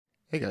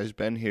Hey guys,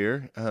 Ben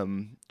here.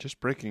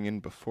 Just breaking in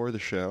before the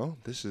show.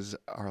 This is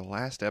our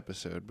last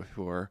episode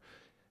before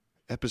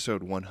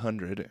episode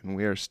 100, and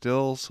we are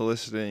still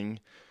soliciting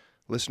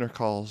listener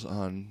calls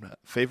on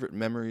favorite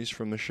memories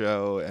from the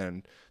show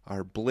and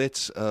our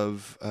blitz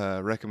of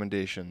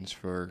recommendations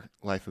for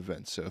life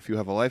events. So if you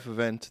have a life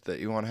event that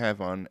you want to have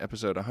on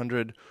episode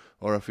 100,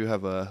 or if you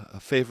have a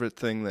favorite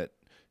thing that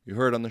you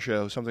heard on the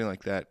show, something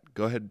like that,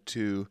 go ahead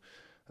to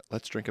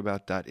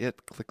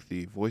letsdrinkabout.it, click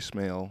the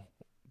voicemail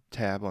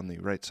tab on the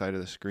right side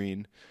of the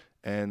screen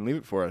and leave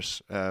it for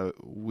us.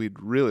 We'd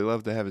really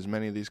love to have as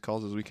many of these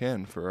calls as we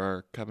can for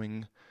our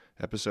coming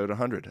episode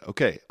 100.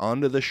 Okay,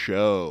 on to the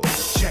show.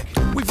 Check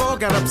it. We've all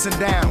got ups and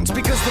downs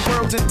because the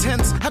world's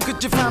intense. How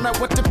could you find out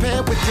what to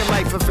pair with your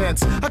life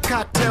events? A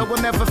cocktail will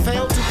never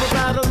fail to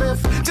provide a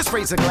lift. Just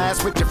raise a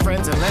glass with your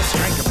friends and let's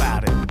drink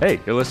about it.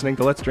 Hey, you're listening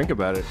to Let's Drink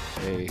About It,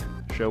 a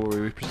show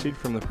where we proceed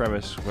from the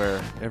premise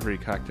where every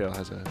cocktail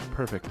has a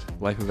perfect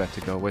life event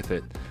to go with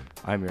it.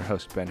 I'm your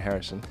host, Ben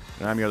Harrison.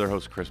 And I'm your other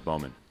host, Chris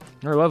Bowman.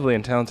 Our lovely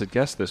and talented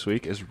guest this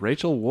week is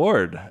Rachel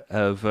Ward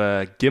of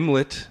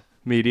Gimlet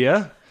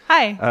Media.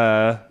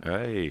 Hi.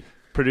 Hey.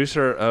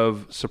 Producer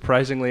of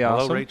Surprisingly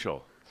Awesome. Hello,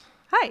 Rachel.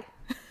 Hi.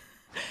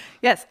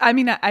 Yes, I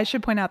mean, I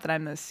should point out that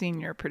I'm the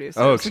senior producer.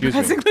 Oh, excuse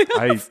me.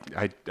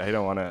 Surprisingly. I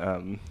don't want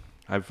to.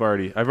 I've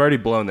already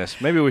blown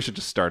this. Maybe we should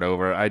just start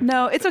over.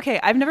 No, it's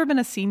okay. I've never been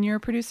a senior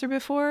producer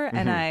before,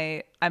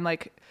 and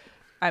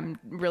I'm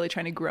really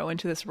trying to grow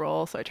into this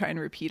role, so I try and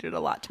repeat it a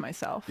lot to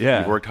myself.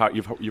 Yeah. You've worked hard.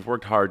 You've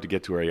worked hard to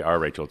get to where you are,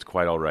 Rachel. It's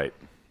quite all right.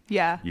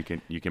 Yeah. You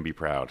can be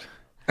proud.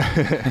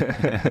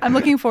 I'm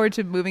looking forward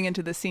to moving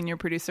into the senior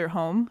producer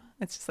home.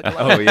 It's just like a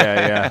Oh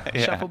yeah.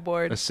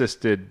 shuffleboard.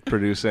 Assisted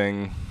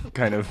producing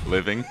kind of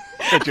Living.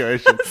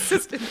 situation.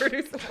 Assistant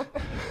producer.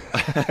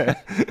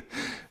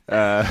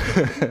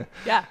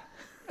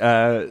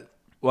 Yeah.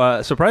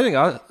 Well,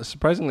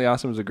 Surprisingly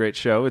Awesome is a great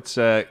show. It's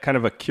kind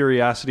of a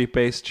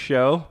curiosity-based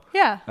show.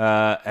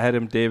 Yeah.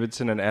 Adam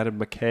Davidson and Adam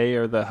McKay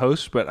are the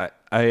hosts, but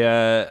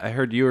I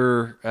heard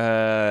you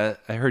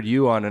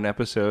on an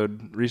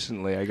episode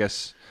recently. I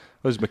guess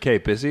was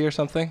McKay busy or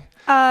something?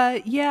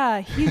 Yeah.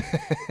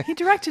 He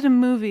directed a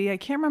movie. I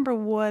can't remember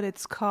what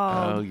it's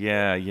called. Oh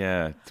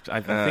yeah.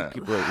 I think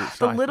people.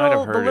 The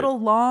little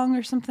long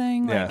or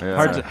something.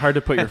 Yeah, hard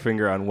to put your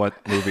finger on what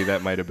movie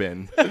that might have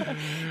been.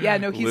 Yeah,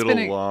 no, he's little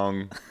been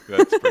long.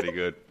 That's pretty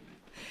good.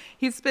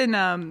 He's been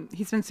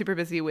super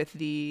busy with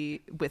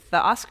the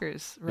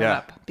Oscars run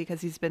up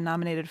because he's been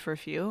nominated for a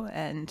few,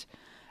 and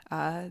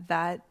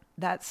that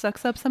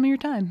sucks up some of your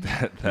time.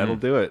 That'll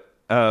do it.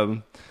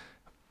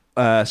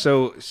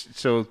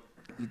 So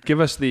give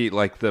us the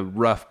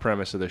rough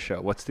premise of the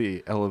show. What's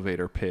the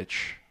elevator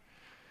pitch?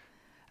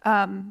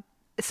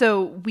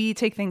 So we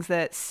take things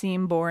that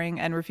seem boring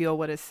and reveal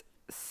what is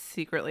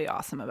secretly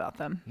awesome about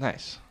them.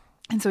 Nice.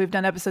 And so we've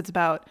done episodes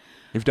about.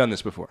 You've done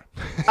this before.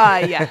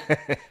 Yeah.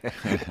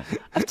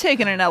 I've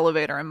taken an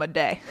elevator in my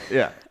day.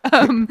 Yeah.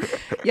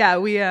 Yeah,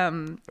 we've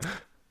done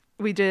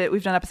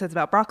episodes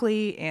about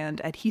broccoli and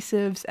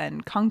adhesives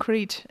and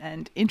concrete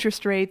and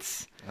interest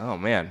rates. Oh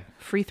man.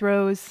 Free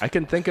throws. I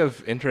can think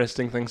of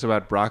interesting things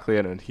about broccoli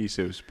and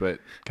adhesives, but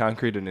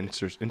concrete and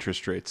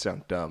interest rates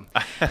sound dumb.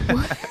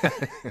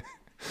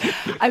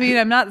 I mean,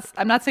 I'm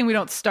not saying we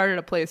don't start at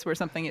a place where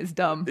something is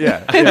dumb.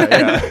 Yeah.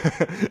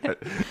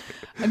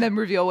 And then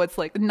reveal what's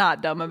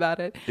not dumb about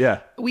it. Yeah.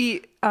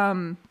 We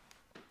no,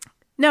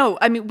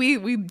 I mean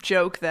we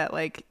joke that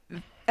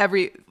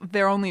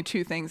there are only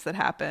two things that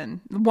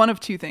happen. One of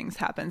two things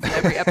happens in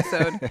every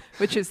episode,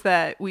 which is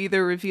that we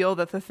either reveal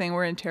that the thing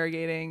we're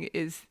interrogating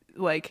is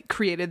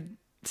created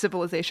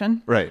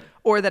civilization, Right.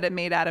 or that it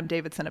made Adam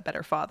Davidson a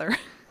better father.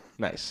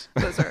 Nice.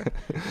 Those are.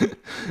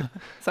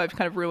 So I've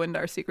kind of ruined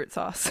our secret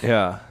sauce.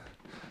 Yeah.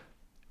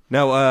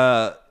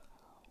 Now,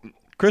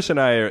 Chris and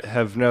I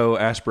have no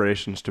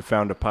aspirations to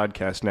found a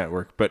podcast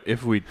network, but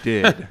if we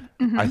did,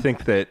 I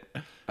think that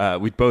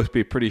we'd both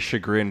be pretty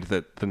chagrined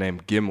that the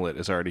name Gimlet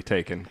is already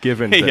taken,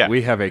 given that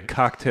we have a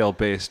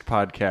cocktail-based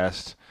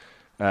podcast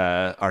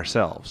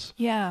ourselves.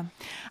 Yeah.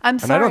 I'm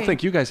sorry. And I don't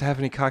think you guys have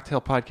any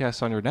cocktail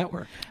podcasts on your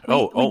network.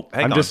 Hang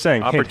I'm on. just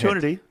saying, hint,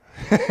 Opportunity.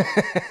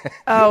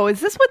 Oh,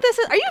 is this what this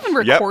is? Are you even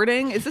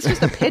recording? Is this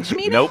just a pitch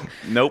meeting?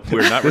 Nope.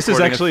 We're not. This is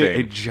recording actually a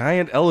thing.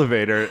 giant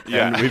elevator,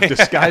 and we've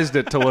disguised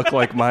it to look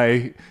like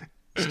my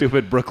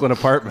stupid Brooklyn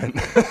apartment.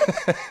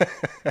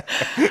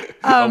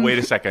 Wait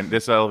a second.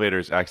 This elevator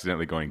is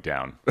accidentally going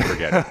down.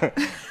 Forget it.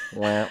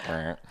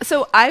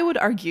 So I would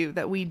argue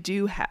that we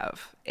do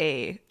have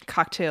a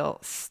cocktail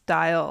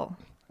style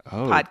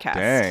podcast.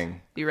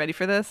 Dang. You ready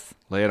for this?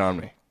 Lay it on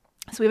me.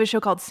 So we have a show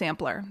called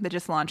Sampler that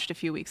just launched a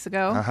few weeks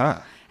ago. Uh-huh.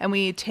 And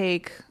we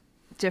take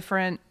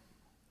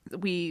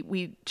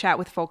we chat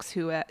with folks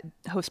who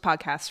host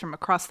podcasts from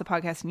across the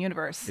podcasting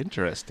universe.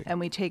 Interesting. And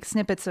we take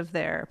snippets of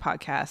their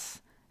podcasts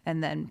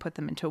and then put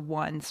them into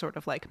one sort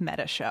of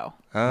meta show.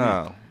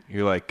 Oh,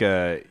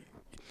 you're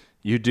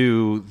you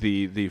do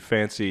the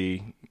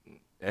fancy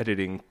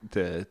editing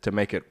to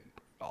make it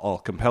all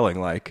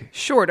compelling like.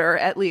 Shorter,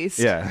 at least.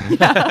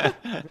 Yeah.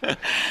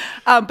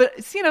 But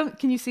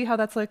can you see how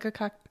that's like a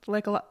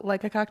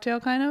cocktail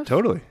kind of?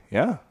 Totally.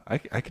 Yeah. I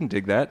can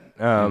dig that.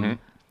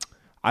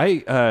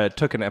 I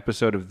took an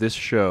episode of this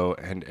show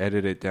and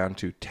edited it down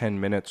to 10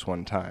 minutes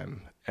one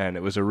time, and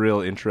it was a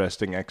real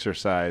interesting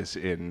exercise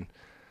in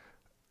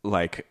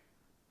like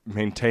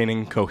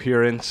maintaining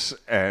coherence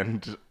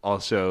and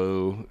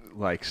also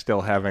like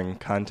still having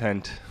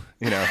content,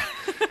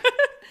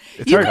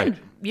 It's hard.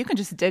 You can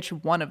just ditch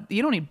one of.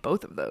 You don't need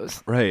both of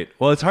those. Right.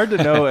 Well, it's hard to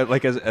know,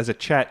 like as a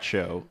chat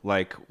show,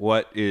 like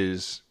what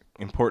is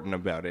important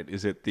about it.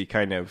 Is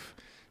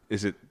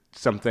it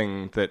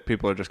something that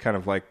people are just kind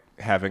of like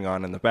having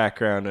on in the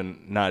background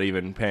and not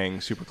even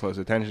paying super close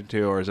attention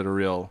to, or is it a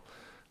real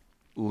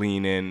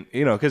lean in?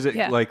 Because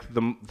like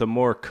the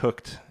more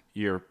cooked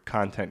your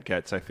content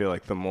gets, I feel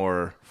like the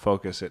more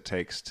focus it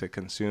takes to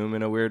consume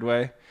in a weird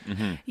way.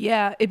 Mm-hmm.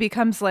 Yeah, it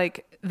becomes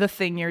like the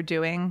thing you're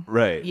doing.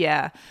 Right.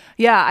 Yeah.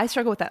 I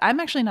struggle with that. I'm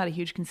actually not a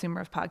huge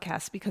consumer of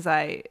podcasts because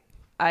I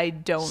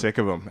don't. Sick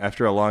of them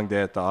after a long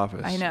day at the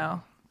office. I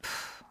know.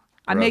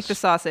 I make the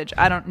sausage.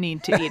 I don't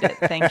need to eat it.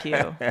 Thank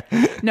you.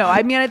 No,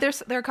 I mean, there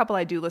are a couple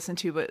I do listen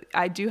to, but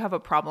I do have a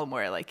problem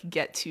where I like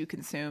get too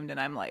consumed and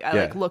I'm like,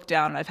 I look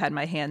down and I've had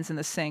my hands in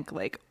the sink,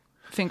 like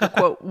finger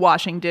quote,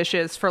 washing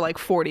dishes for like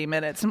 40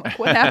 minutes. I'm like,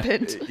 what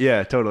happened?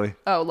 Yeah, totally.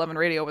 Oh, Love and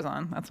Radio was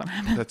on. That's what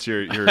happened. That's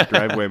your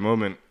driveway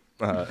moment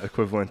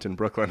equivalent in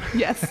Brooklyn.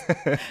 Yes.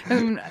 We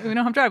don't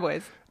have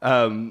driveways.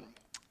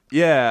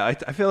 Yeah,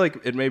 I feel like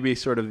it may be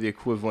sort of the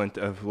equivalent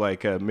of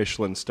like a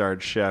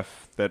Michelin-starred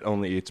chef that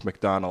only eats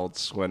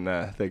McDonald's when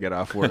they get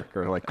off work,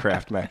 or like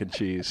Kraft mac and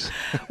cheese.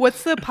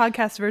 What's the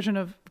podcast version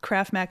of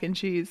Kraft mac and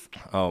cheese?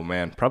 Oh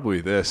man,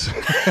 probably this.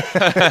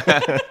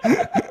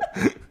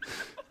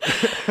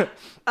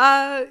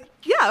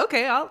 Yeah,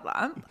 okay,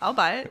 I'll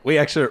buy it.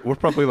 We're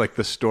probably like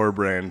the store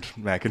brand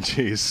mac and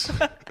cheese.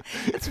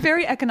 It's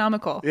very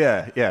economical.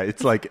 Yeah,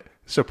 it's like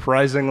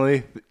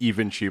surprisingly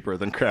even cheaper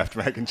than Kraft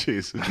mac and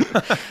cheese.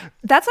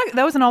 That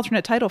was an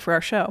alternate title for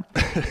our show.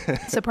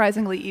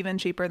 Surprisingly even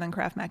cheaper than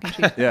Kraft mac and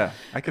cheese. Yeah,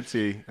 I could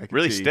see.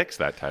 Sticks,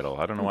 that title.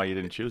 I don't know why you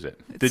didn't choose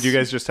it. Did you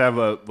guys just have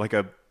a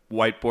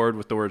whiteboard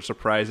with the word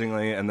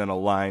surprisingly and then a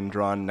line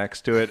drawn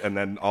next to it and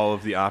then all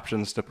of the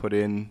options to put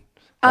in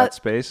that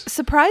space?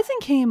 Surprising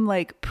came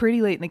like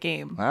pretty late in the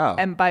game. Wow.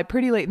 And by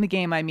pretty late in the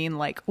game, I mean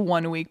like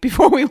 1 week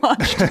before we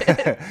launched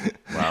it.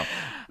 Wow.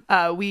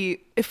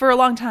 We for a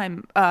long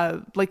time,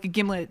 like the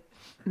Gimlet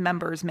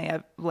members may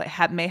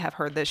have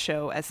heard this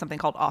show as something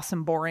called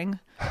Awesome Boring,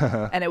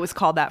 and it was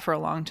called that for a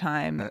long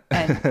time.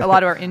 And a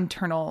lot of our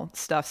internal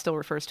stuff still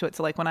refers to it.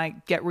 So like when I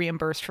get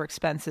reimbursed for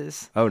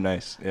expenses, oh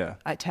nice, yeah,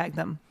 I tag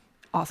them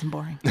Awesome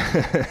Boring.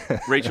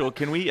 Rachel,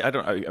 can we?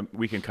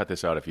 We can cut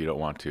this out if you don't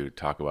want to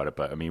talk about it.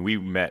 But I mean, we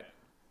met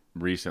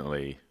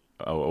recently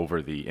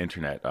over the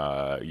internet.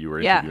 You were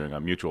interviewing a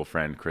mutual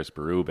friend, Chris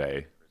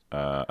Berube,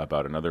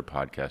 about another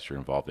podcast you're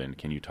involved in.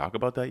 Can you talk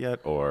about that yet,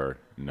 or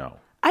no?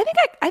 I think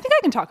I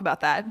can talk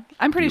about that.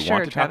 I'm pretty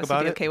sure Travis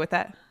would be okay with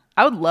that.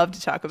 I would love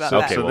to talk about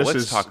that. Okay, well, this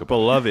is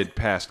beloved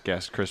past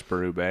guest Chris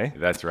Berube.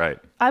 That's right.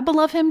 I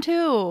beloved him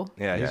too.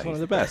 Yeah, he's one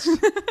of the best.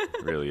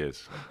 Really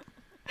is.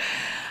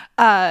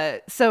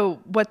 So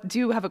what, do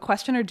you have a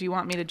question or do you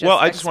want me to just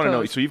I just want to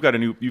know, so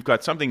you've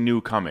got something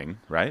new coming,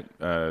 right?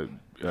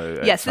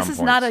 Yes, this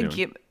is not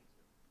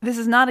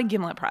a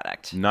Gimlet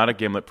product. Not a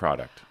Gimlet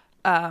product.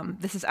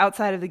 This is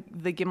outside of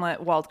the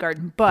Gimlet walled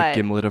garden, but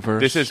the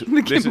Gimletiverse. This is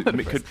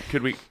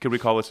could we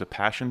call this a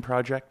passion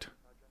project?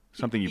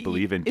 Something you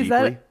believe in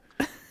deeply?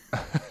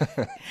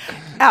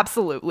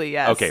 Absolutely,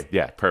 yes. Okay,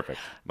 yeah, perfect.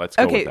 Let's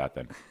go with that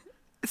then.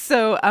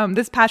 So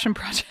this passion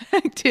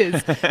project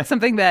is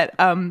something that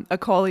a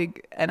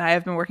colleague and I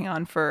have been working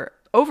on for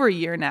over a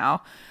year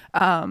now.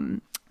 I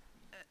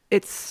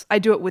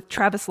do it with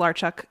Travis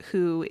Larchuk,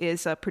 who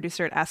is a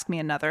producer at Ask Me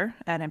Another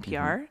at NPR.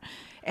 Mm-hmm.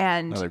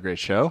 And another great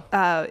show.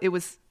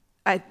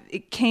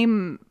 It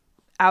came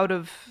out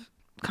of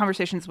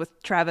conversations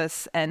with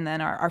Travis and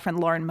then our friend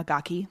Lauren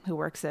Magaki, who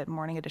works at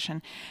Morning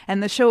Edition.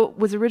 And the show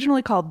was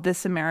originally called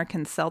This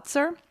American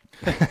Seltzer.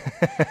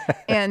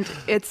 And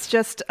it's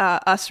just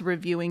us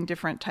reviewing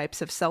different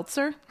types of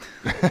seltzer.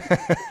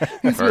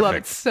 Because we love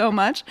it so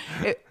much.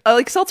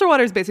 Like seltzer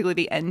water is basically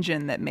the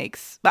engine that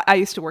makes. I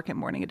used to work at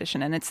Morning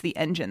Edition, and it's the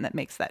engine that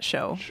makes that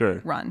show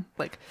run.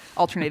 Like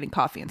alternating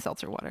coffee and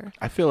seltzer water.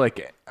 I feel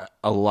like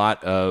a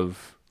lot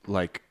of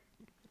like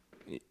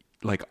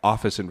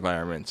office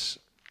environments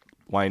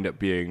wind up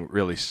being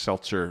really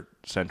seltzer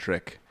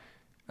centric,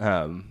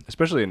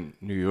 especially in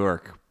New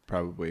York,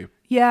 probably.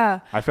 Yeah,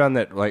 I found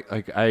that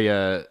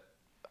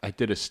I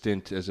did a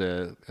stint as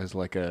a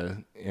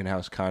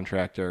in-house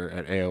contractor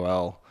at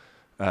AOL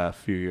a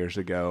few years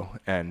ago,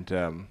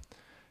 and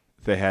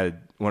they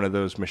had one of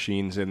those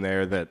machines in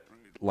there that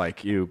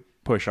like you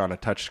push on a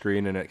touch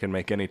screen and it can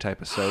make any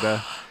type of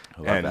soda.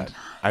 I love that.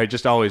 I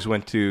just always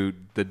went to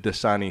the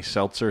Dasani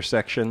seltzer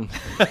section.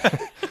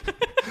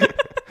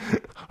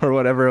 Or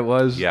whatever it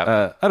was.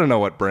 Yeah. I don't know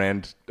what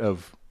brand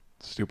of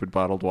stupid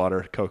bottled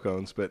water Coke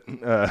owns, but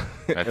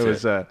it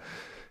was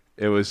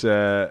It was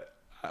at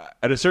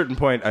a certain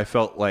point I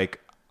felt like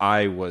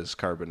I was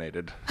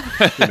carbonated,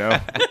 you know.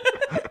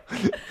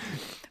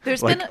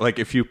 There's like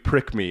if you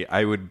prick me,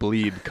 I would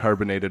bleed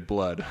carbonated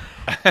blood.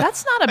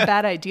 That's not a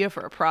bad idea for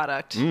a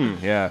product.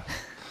 Yeah.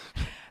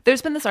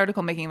 There's been this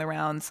article making the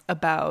rounds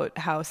about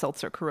how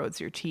seltzer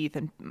corrodes your teeth,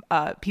 and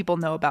people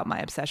know about my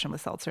obsession with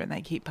seltzer, and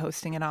they keep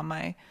posting it on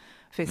my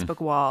Facebook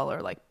wall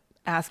or like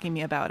asking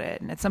me about it.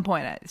 And at some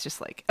point, it's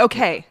just like,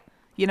 okay,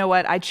 you know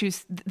what? I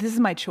choose. This is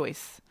my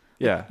choice.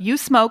 Yeah. You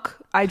smoke,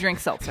 I drink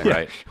seltzer.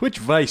 Right. Which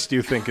vice do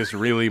you think is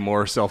really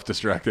more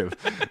self-destructive?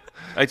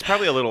 It's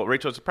probably a little,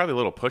 Rachel, it's probably a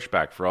little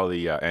pushback for all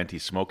the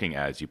anti-smoking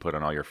ads you put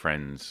on all your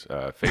friends'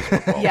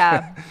 Facebook walls.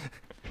 Yeah.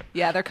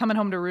 Yeah, they're coming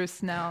home to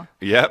roost now.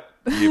 Yep.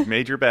 You've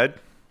made your bed.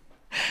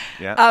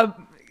 Yeah.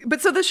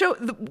 But so the show,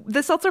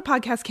 the Seltzer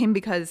podcast came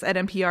because at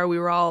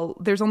NPR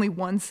there's only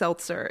one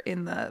seltzer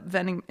in the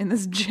vending, in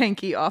this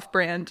janky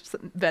off-brand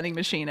vending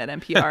machine at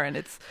NPR, and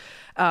it's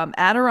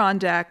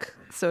Adirondack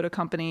Soda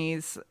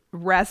Company's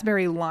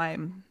raspberry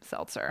lime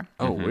seltzer.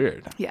 Oh,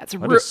 weird. Yeah, it's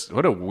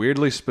what a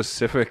weirdly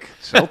specific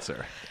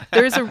seltzer.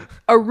 There's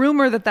a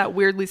rumor that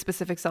weirdly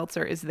specific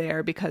seltzer is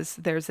there because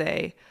there's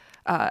a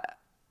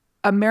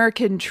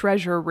American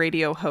Treasure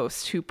radio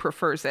host who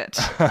prefers it.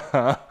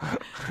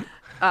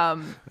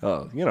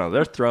 Oh, you know,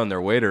 they're throwing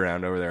their weight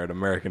around over there at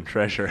American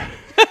Treasure.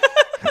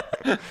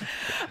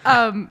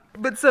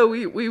 But so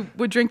we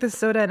would drink this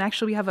soda, and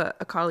actually we have a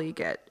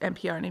colleague at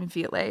NPR named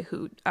Vialet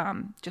who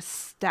just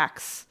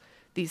stacks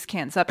these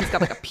cans up. He's got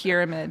like a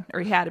pyramid,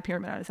 or he had a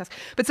pyramid on his desk.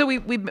 But so we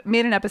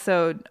made an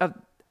episode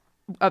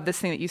of this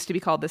thing that used to be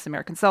called This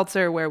American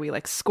Seltzer, where we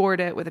like scored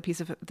it with a piece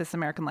of This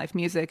American Life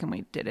music, and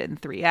we did it in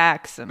 3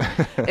 acts, and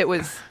it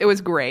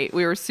was great.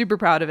 We were super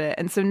proud of it.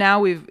 And so now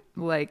we've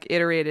like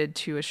iterated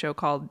to a show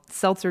called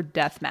Seltzer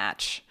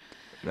Deathmatch.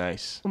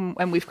 Nice.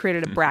 And we've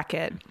created a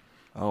bracket.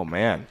 Oh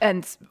man.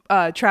 And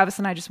Travis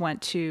and I just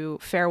went to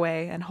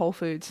Fairway and Whole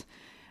Foods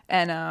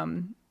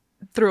and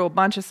threw a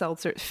bunch of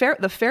seltzer.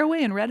 The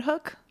Fairway and Red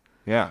Hook.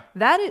 Yeah.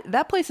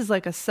 That place is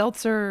like a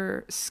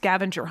seltzer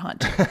scavenger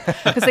hunt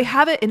because they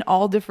have it in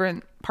all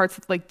different parts,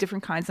 like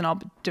different kinds in all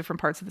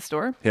different parts of the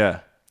store. Yeah.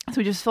 So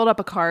we just filled up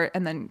a cart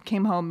and then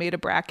came home, made a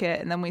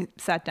bracket, and then we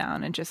sat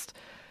down and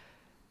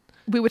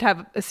we would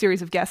have a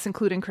series of guests,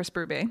 including Chris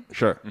Berube.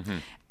 Sure. Mm-hmm.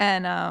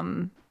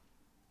 And,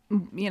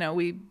 you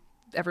know,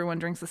 everyone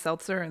drinks the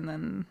seltzer and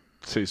then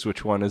sees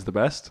which one is the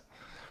best.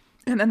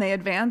 And then they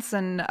advance,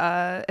 and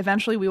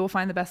eventually we will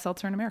find the best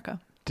seltzer in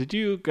America. Did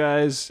you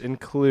guys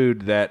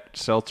include that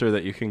seltzer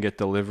that you can get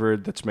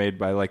delivered that's made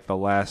by like the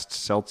last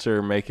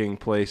seltzer making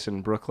place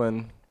in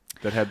Brooklyn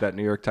that had that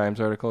New York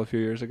Times article a few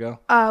years ago?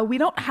 We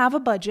don't have a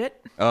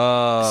budget.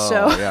 Oh,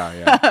 so,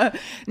 yeah.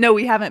 No,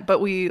 we haven't, but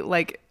we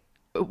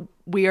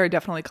are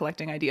definitely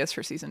collecting ideas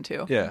for season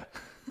 2. Yeah.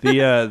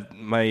 The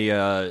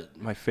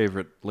my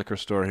favorite liquor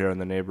store here in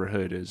the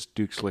neighborhood is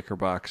Duke's Liquor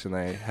Box, and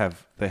they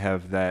have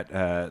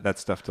that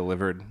stuff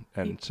delivered,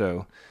 and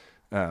so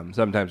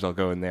sometimes I'll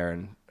go in there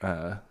and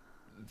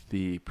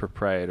the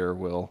proprietor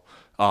will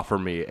offer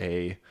me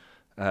a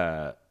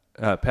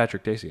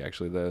Patrick Dacey,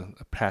 actually the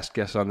past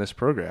guest on this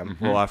program,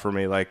 will offer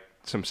me like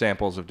some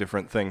samples of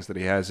different things that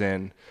he has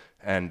in,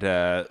 and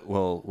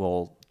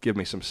will give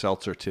me some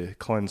seltzer to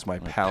cleanse my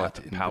palate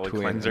in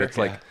between. Cleanser. It's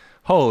like,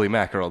 holy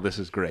mackerel, this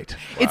is great.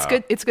 Wow.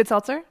 It's good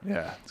seltzer?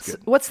 Yeah, it's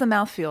good. What's the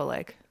mouthfeel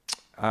like?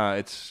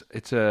 It's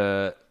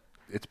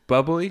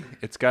bubbly.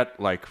 It's got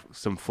like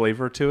some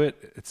flavor to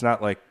it. It's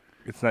not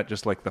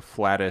just like the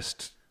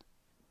flattest,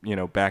 you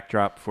know,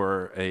 backdrop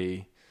for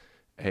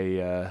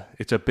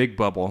it's a big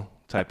bubble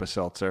type of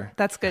seltzer.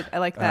 That's good. I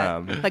like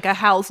that. Like a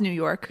Hal's New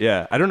York.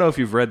 Yeah. I don't know if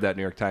you've read that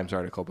New York Times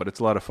article, but it's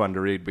a lot of fun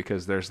to read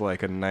because there's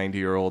like a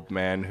 90-year-old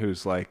man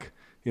who's like,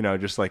 you know,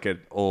 just like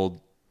an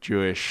old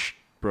Jewish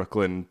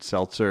Brooklyn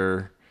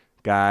seltzer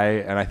guy.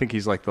 And I think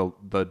he's like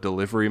the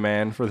delivery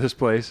man for this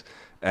place.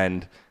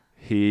 And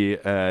he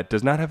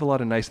does not have a lot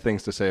of nice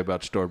things to say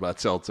about store-bought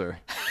seltzer.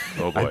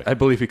 Oh, boy. I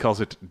believe he calls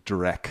it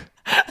Drek.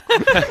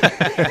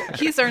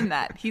 He's earned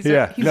that. He's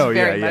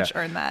very much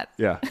earned that.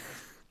 Yeah.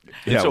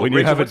 Yeah, so, when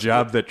Rachel, you have a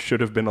job that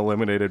should have been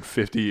eliminated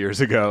 50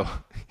 years ago.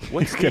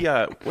 What's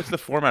the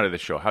format of the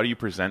show? How do you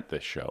present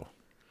this show?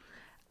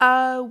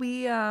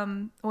 We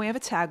have a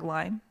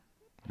tagline,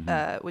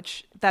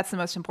 which that's the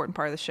most important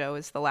part of the show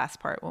is the last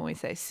part when we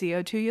say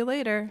 "CO to you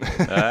later."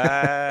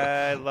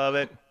 I love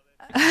it.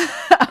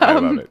 I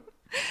love it.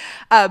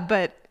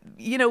 But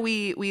you know,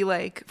 we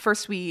like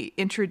first we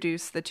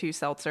introduce the 2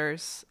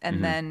 seltzers,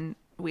 and then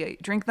we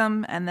drink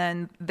them, and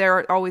then there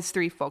are always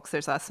 3 folks.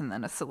 There's us, and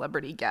then a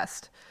celebrity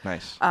guest.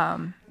 Nice.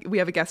 We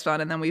have a guest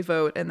on, and then we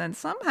vote, and then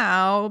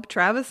somehow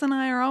Travis and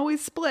I are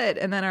always split,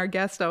 and then our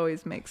guest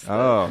always makes.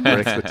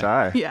 Breaks the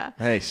tie. Yeah.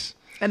 Nice.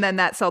 And then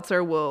that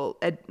seltzer will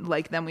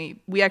then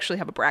we actually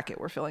have a bracket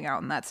we're filling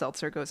out, and that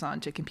seltzer goes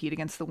on to compete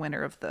against the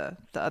winner of the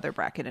other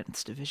bracket in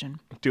its division.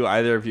 Do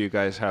either of you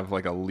guys have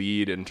like a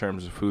lead in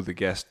terms of who the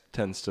guest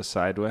tends to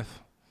side with?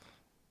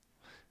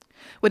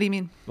 What do you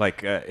mean?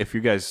 Like if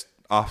you guys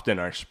often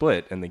are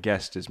split, and the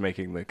guest is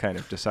making the kind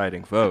of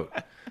deciding vote.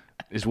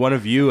 Is one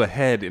of you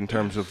ahead in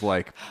terms of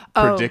like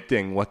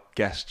predicting what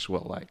guests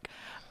will like?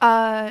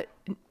 I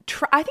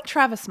think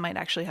Travis might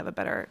actually have a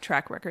better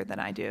track record than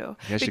I do.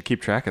 You guys should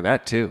keep track of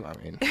that too. I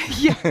mean,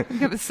 yeah, we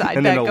have a side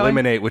and then bet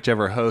eliminate going.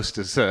 whichever host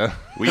is.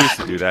 We used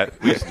to do that.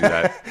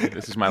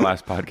 This is my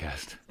last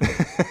podcast.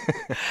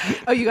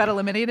 Oh, you got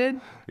eliminated?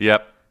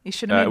 Yep. You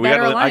should have made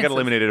better alliances. I got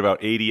eliminated about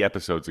 80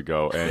 episodes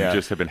ago, and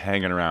just have been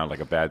hanging around like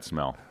a bad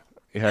smell.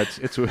 Yeah,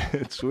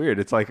 it's weird.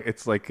 It's like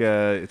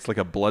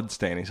a blood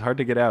stain. It's hard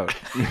to get out.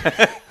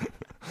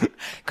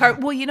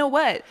 Well, you know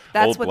what?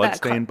 That's Old what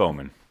bloodstained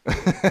Bowman.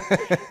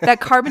 that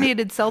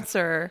carbonated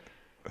seltzer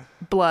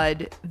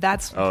blood.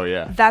 That's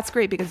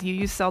great because you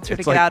use seltzer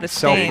to get out a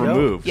stain.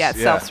 Self-removes. Yeah,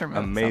 self-removes.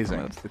 Amazing.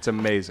 Self-removes. It's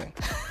amazing.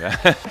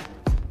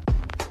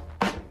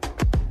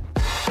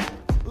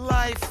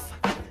 Life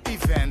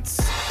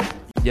events.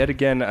 Yet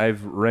again,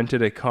 I've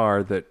rented a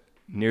car that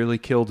nearly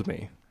killed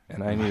me,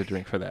 and I need a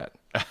drink for that.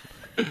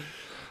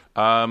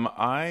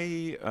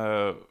 I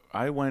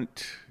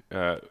went.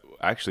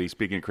 Actually,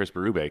 speaking of Chris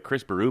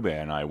Berube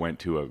and I went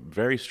to a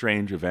very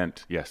strange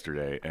event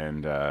yesterday,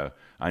 and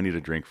I need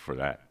a drink for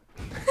that.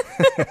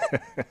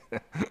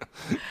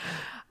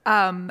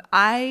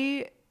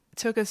 I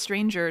took a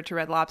stranger to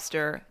Red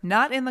Lobster,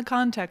 not in the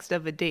context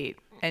of a date,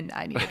 and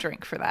I need a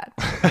drink for that.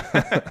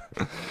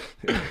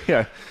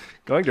 Yeah,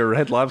 going to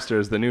Red Lobster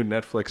is the new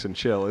Netflix and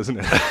chill, isn't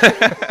it?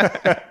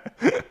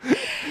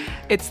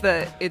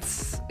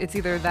 It's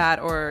either that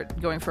or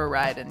going for a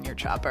ride in your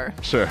chopper.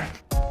 Sure.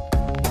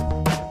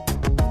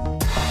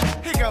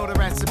 Here go the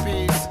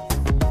recipes.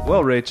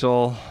 Well,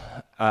 Rachel,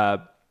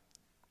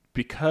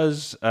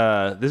 because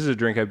this is a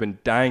drink I've been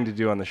dying to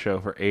do on the show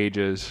for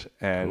ages,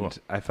 and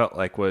I felt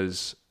like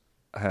was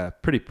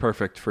pretty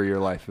perfect for your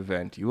life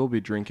event, you will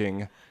be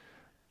drinking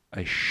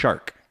a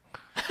shark.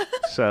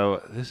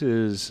 So this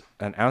is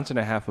 1.5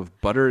 ounces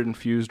of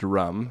butter-infused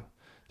rum,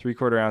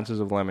 3/4 ounces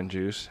of lemon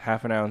juice,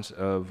 1/2 ounce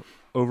of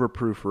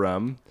overproof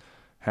rum,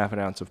 1/2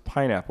 ounce of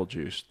pineapple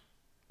juice,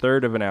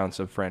 1/3 ounce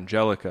of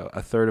Frangelico,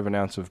 1/3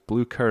 ounce of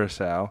blue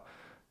curacao,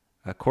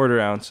 1/4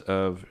 ounce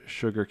of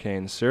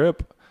sugarcane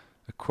syrup,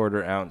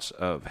 1/4 ounce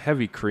of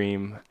heavy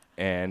cream,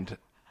 and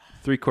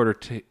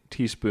 3/4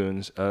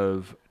 teaspoons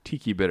of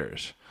tiki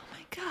bitters.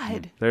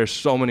 God. There's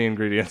so many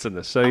ingredients in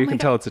this, so you can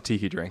tell it's a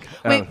tiki drink.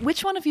 Wait,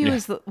 which one of you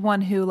is the one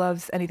who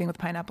loves anything with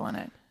pineapple in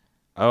it?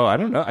 Oh, I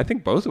don't know. I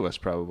think both of us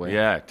probably.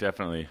 Yeah,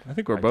 definitely. I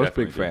think we're both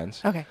big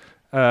fans. Okay.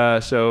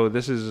 So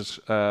this is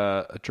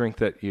a drink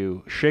that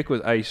you shake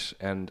with ice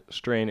and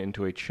strain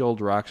into a chilled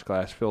rocks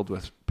glass filled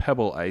with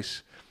pebble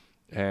ice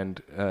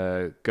and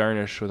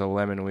garnish with a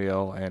lemon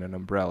wheel and an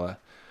umbrella.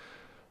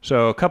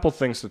 So a couple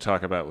things to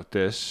talk about with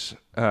this.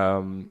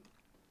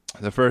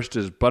 The first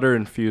is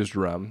butter-infused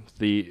rum.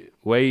 The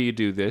way you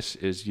do this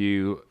is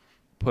you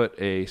put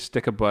a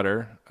stick of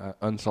butter,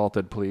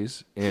 unsalted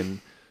please, in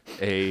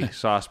a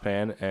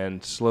saucepan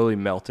and slowly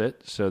melt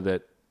it so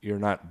that you're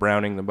not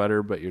browning the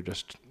butter, but you're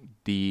just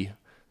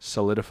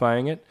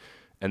de-solidifying it.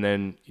 And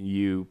then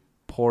you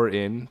pour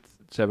in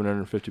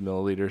 750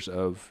 milliliters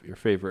of your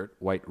favorite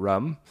white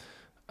rum,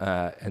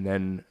 and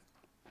then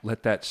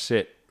let that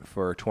sit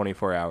for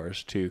 24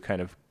 hours to kind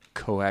of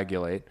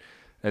coagulate.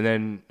 And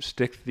then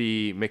stick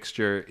the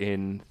mixture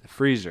in the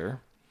freezer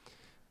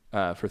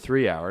for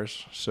 3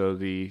 hours, so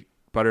the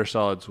butter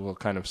solids will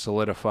kind of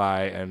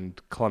solidify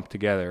and clump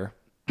together.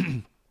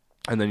 And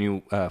then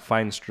you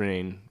fine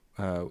strain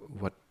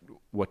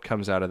what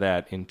comes out of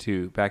that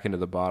back into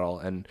the bottle,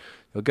 and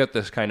you'll get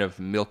this kind of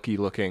milky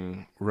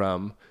looking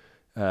rum.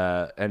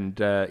 The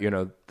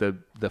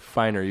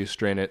finer you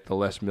strain it, the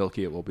less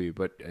milky it will be.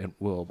 But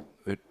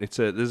this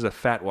is a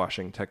fat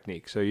washing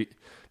technique. So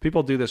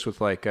people do this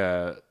with like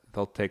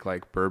they'll take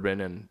like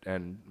bourbon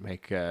and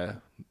make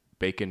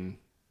bacon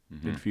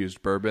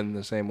infused bourbon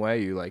the same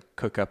way. You like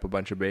cook up a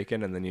bunch of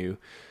bacon and then you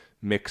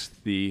mix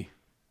the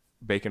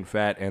bacon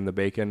fat and the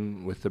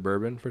bacon with the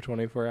bourbon for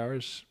 24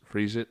 hours,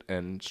 freeze it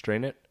and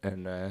strain it,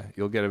 and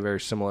you'll get a very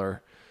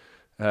similar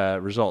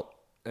result.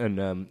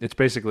 And it's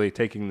basically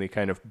taking the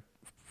kind of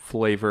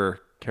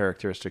flavor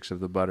characteristics of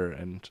the butter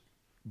and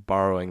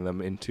borrowing them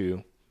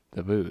into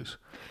the booze.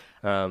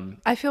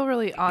 I feel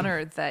really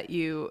honored that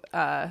you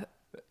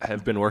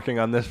have been working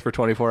on this for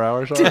 24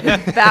 hours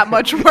already. That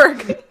much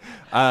work.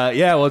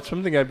 Yeah, well, it's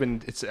something I've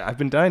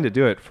been dying to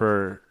do it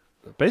for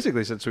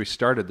basically since we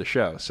started the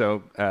show.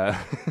 So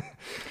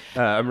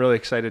I'm really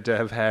excited to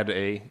have had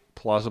a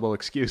plausible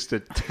excuse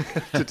to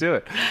do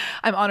it.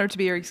 I'm honored to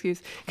be your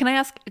excuse. Can I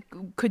ask,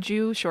 could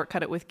you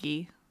shortcut it with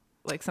ghee?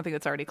 Like something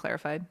that's already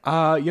clarified?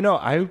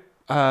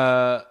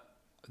 The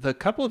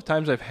couple of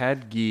times I've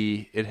had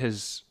ghee, it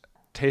has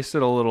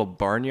tasted a little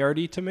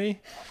barnyardy to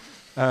me.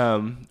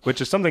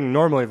 Which is something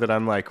normally that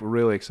I'm like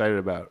really excited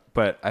about,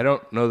 but I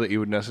don't know that you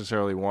would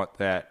necessarily want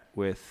that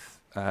with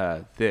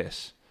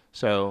this.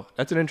 So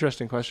that's an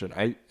interesting question.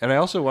 I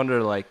also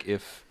wonder like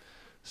if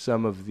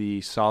some of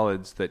the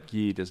solids that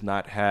ghee does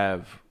not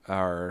have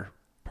are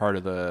part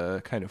of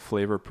the kind of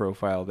flavor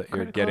profile that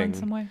you're Critical in getting.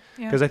 some way.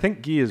 Yeah. Because I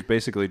think ghee is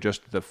basically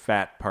just the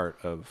fat part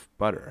of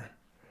butter.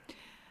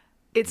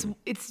 It's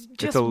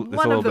just it's a one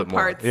little of the bit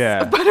more. parts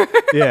Yeah. of butter.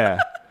 Yeah.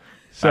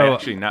 So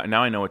actually,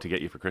 now I know what to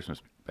get you for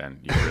Christmas, Ben.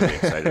 You're really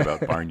excited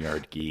about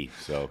Barnyard Ghee,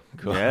 so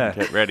cool. Yeah.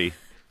 Get ready.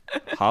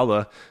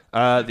 holla.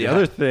 The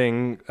other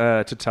thing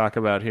to talk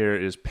about here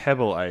is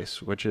pebble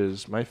ice, which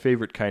is my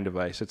favorite kind of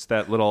ice. It's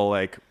that little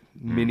like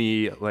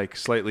mini, like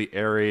slightly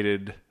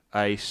aerated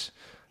ice.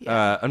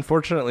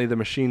 Unfortunately, the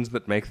machines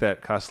that make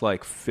that cost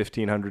like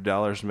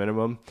 $1,500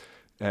 minimum,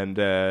 and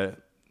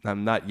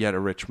I'm not yet a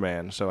rich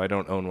man, so I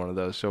don't own one of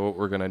those. So what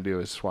we're gonna do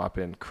is swap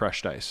in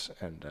crushed ice,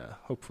 and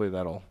hopefully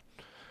that'll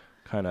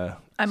kind of.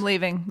 I'm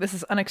leaving. This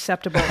is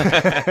unacceptable.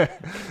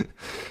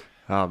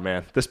 Oh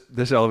man,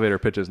 this elevator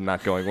pitch is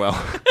not going well.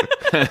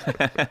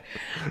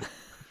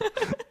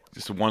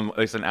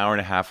 It's an hour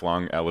and a half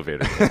long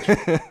elevator pitch.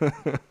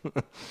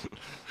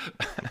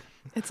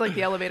 It's like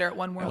the elevator at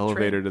One World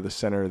Elevator Trade. to the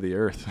center of the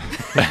earth.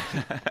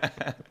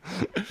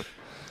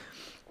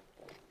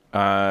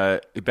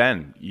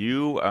 Ben,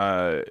 you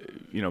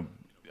know,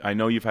 I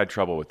know you've had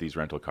trouble with these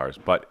rental cars,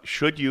 but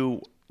should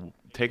you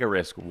take a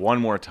risk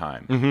one more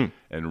time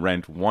and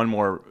rent one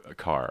more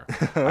car,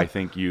 I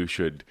think you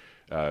should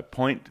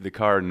point the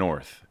car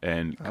north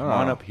and come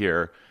on up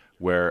here,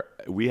 where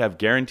we have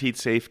guaranteed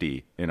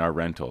safety in our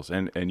rentals.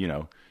 And you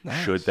know,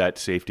 should that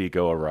safety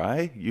go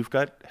awry, you've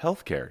got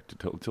health care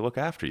to look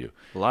after you.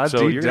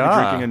 So you're gonna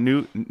be drinking a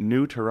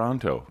new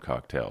Toronto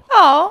cocktail.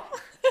 Oh.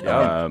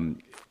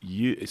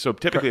 So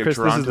typically Chris,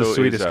 a Toronto this is the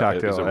sweetest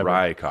cocktail is a ever.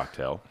 rye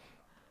cocktail.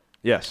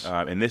 Yes.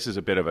 And this is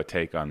a bit of a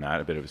take on that,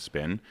 a bit of a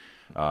spin,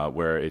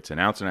 where it's 1.5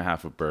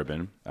 ounces of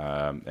bourbon.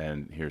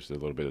 And here's a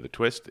little bit of the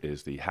twist,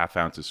 is the 1/2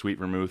 ounce of sweet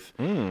vermouth,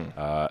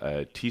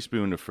 a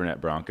teaspoon of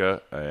Fernet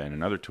Branca, and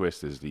another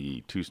twist is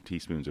the 2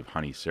 teaspoons of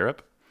honey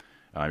syrup.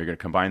 You're going to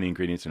combine the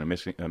ingredients in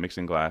a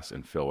mixing glass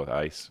and fill with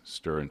ice,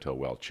 stir until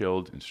well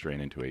chilled, and strain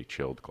into a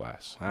chilled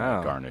glass.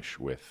 Wow. Garnish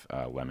with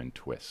lemon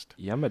twist.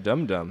 Yumma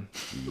dum dum.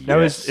 Yes. Now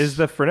is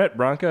the Fernet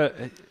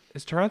Branca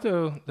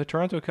the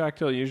Toronto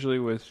cocktail usually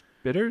with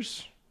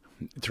bitters?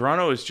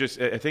 Toronto is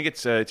just, I think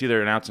it's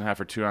either 1.5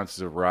 ounces or 2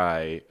 ounces of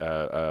rye,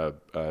 a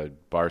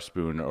bar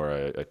spoon or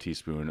a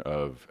teaspoon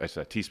of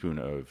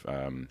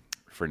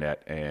Fernet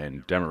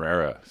and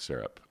Demerara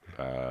syrup,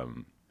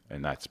 and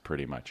that's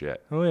pretty much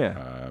it. Oh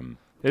yeah,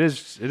 it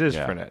is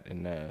yeah. Fernet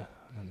in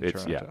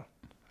It's Toronto.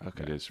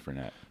 Okay, it is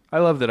Fernet. I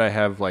love that I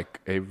have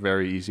like a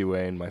very easy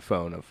way in my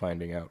phone of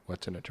finding out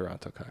what's in a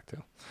Toronto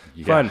cocktail.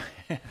 Yeah. Fun.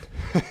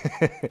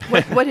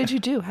 What did you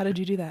do? How did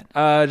you do that?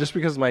 Just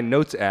because my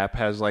notes app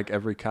has like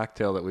every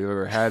cocktail that we've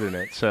ever had in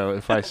it. So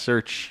if I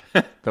search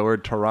the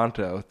word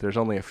Toronto, there's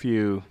only a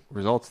few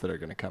results that are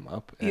going to come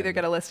up. You either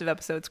get a list of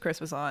episodes Chris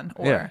was on,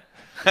 or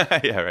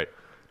Yeah,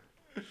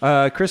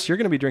 right. Chris, you're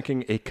going to be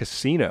drinking a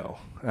Casino.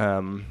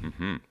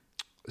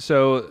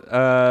 So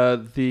I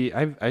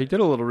did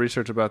a little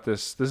research about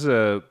this. This is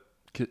a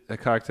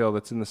cocktail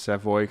that's in the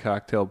Savoy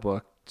cocktail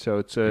book. So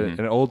it's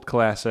an old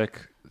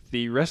classic.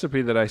 The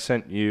recipe that I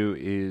sent you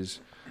is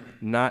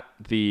not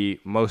the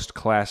most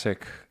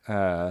classic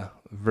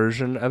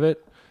version of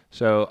it.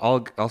 So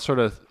I'll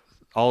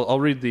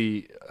read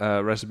the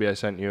recipe I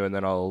sent you, and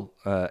then I'll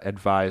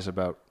advise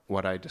about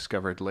what I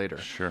discovered later.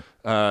 Sure.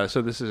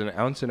 So this is 1.5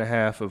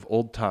 ounces of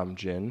Old Tom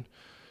gin,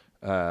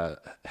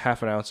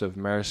 1/2 ounce of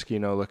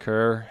maraschino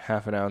liqueur,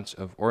 1/2 ounce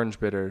of orange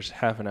bitters,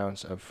 1/2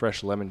 ounce of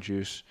fresh lemon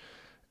juice,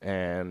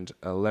 and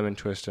a lemon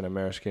twist and a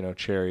maraschino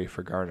cherry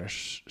for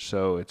garnish.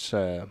 So it's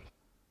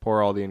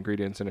pour all the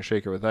ingredients in a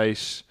shaker with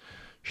ice,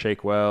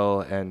 shake well,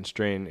 and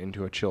strain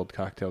into a chilled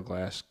cocktail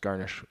glass.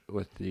 Garnish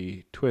with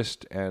the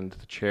twist and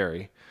the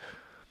cherry.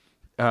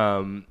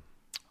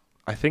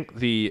 I think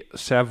the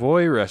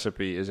Savoy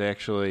recipe is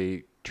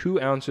actually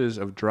 2 ounces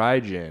of dry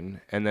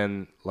gin and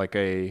then like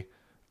 2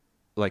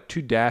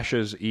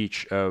 dashes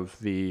each of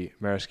the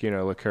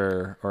maraschino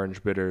liqueur,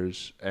 orange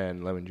bitters,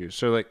 and lemon juice.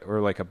 So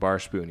like a bar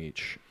spoon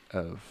each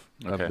of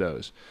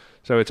those.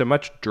 So it's a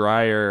much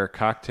drier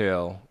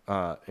cocktail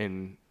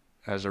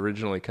as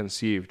originally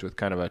conceived, with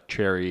kind of a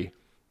cherry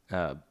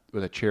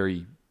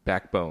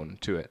backbone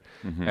to it.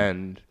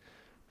 And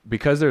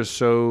because there's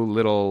so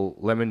little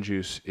lemon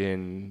juice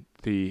in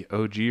the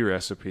OG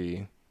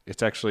recipe,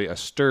 it's actually a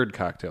stirred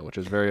cocktail, which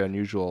is very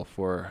unusual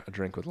for a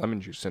drink with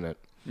lemon juice in it.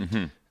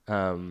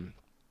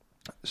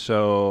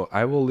 So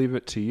I will leave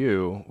it to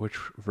you which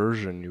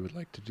version you would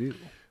like to do.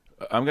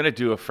 I'm going to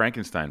do a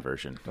Frankenstein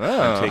version.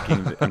 Oh.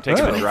 I'm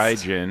taking the dry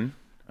gin.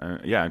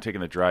 I'm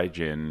taking the dry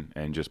gin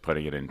and just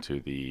putting it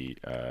into the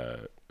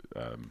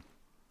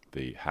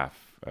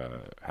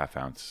half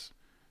ounce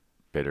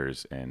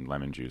bitters and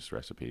lemon juice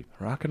recipe.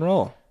 Rock and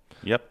roll.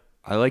 Yep.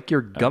 I like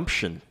your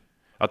gumption.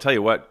 I'll tell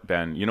you what,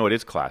 Ben, you know what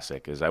is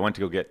classic is I went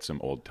to go get some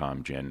Old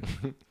Tom gin.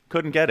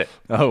 Couldn't get it.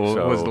 Oh,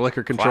 So, was the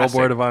Liquor Control classic.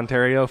 Board of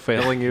Ontario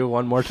failing you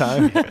one more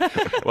time?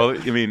 Well,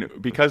 I mean,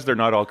 because they're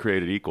not all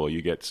created equal,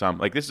 you get some.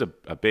 Like, this is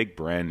a big,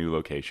 brand new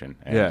location.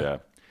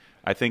 And,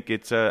 I think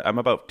it's I'm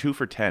about 2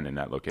 for 10 in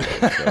that location.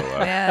 So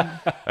Man,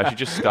 I should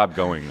just stop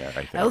going there.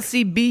 I think.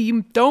 LCB,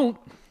 you don't.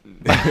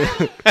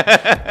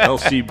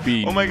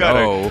 LCB. Oh my god!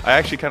 No. I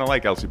actually kind of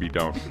like LCB.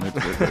 Don't.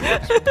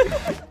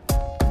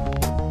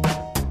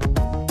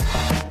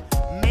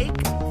 Make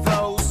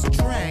those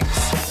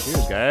drinks.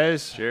 Cheers,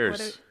 guys.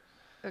 Cheers.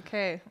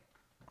 Okay.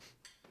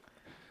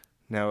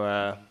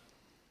 Now,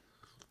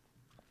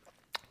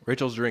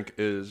 Rachel's drink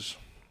is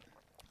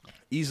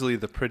easily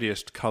the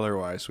prettiest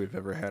color-wise we've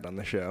ever had on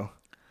the show.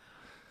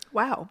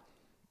 Wow.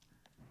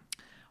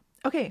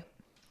 Okay.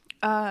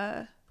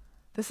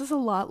 This is a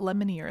lot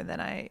lemonier than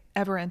I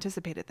ever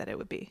anticipated that it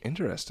would be.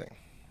 Interesting.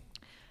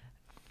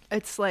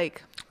 It's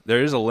like,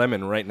 There is a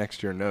lemon right next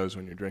to your nose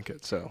when you drink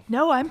it, so.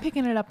 no, I'm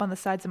picking it up on the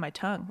sides of my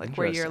tongue, like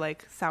where your Interesting.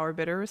 like sour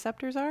bitter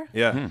receptors are.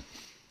 Yeah.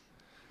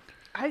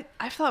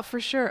 I thought for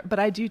sure, but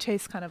I do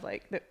taste kind of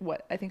like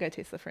what I think I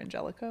taste the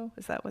Frangelico.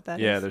 Is that what that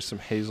is? Yeah, there's some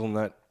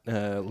hazelnut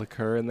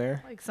liqueur in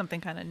there. like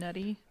something kind of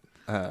nutty.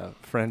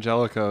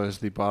 Frangelico is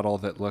the bottle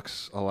that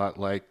looks a lot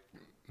like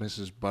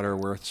Mrs.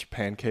 Butterworth's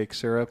pancake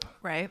syrup.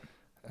 Right.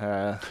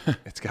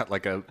 It's got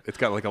like a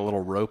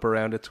little rope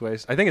around its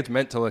waist. I think it's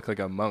meant to look like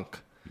a monk,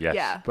 Yes.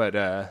 Yeah. but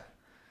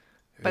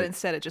But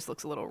instead, it just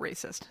looks a little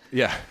racist.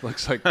 yeah,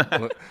 looks like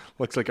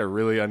a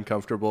really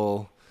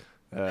uncomfortable,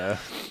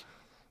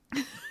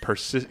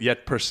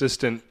 yet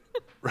persistent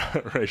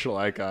racial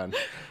icon.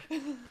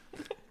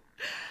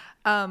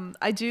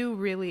 I do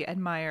really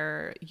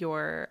admire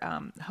your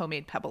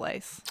homemade pebble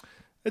ice.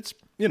 It's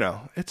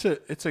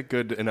it's a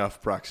good enough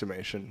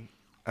approximation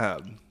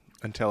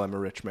until I'm a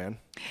rich man.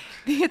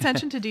 The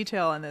attention to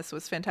detail on this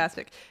was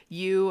fantastic.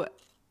 You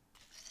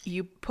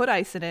put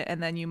ice in it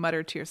and then you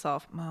muttered to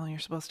yourself, well, you're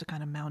supposed to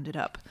kind of mound it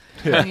up.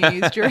 And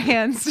you used your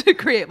hands to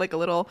create like a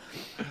little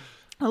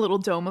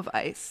dome of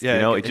ice.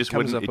 Yeah, it just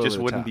comes wouldn't. up It just over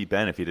the wouldn't top. be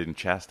Ben if he didn't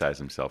chastise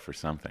himself for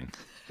something.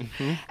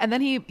 And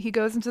then he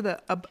goes into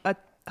a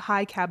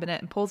high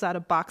cabinet and pulls out a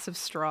box of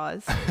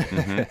straws.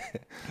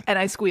 And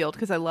I squealed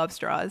because I love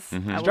straws.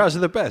 Straws are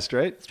the best,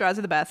 right? Straws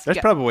are the best. That's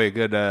Yeah. probably a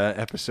good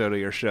episode of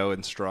your show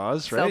in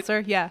straws, right?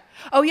 Seltzer, yeah.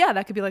 Oh yeah,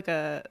 that could be like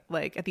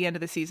at the end of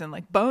the season,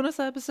 like bonus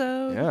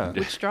episode. Yeah.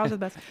 Which straws are the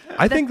best?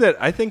 I think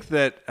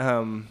that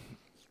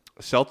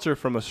seltzer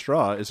from a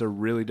straw is a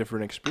really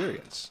different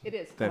experience. It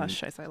is. Then- Oh,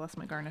 scheiße, I lost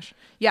my garnish.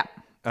 Yeah.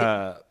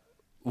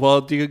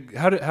 Well,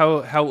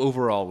 how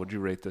overall would you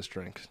rate this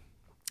drink?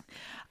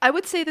 I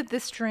would say that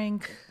this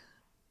drink.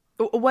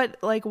 What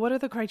are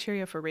the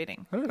criteria for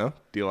rating? I don't know.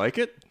 Do you like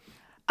it?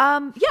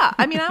 Yeah,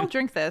 I mean, I'll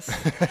drink this,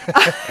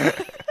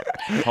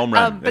 Home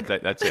run. but-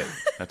 That's it.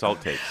 That's all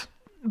it takes.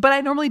 but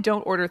I normally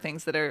don't order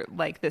things that are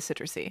like this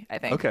citrusy. I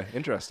think. Okay,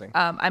 interesting.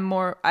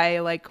 I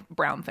like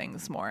brown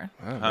things more.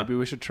 Maybe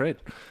we should trade.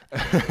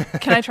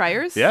 Can I try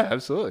yours? Yeah,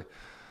 absolutely.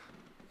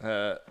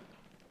 All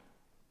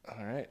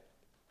right.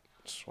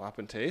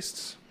 Swapping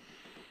tastes.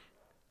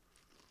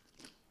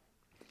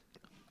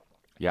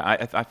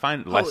 Yeah, I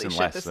find less Holy and shit,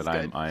 less this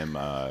that is I'm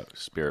a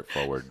spirit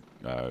forward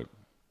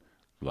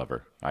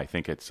lover. I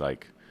think it's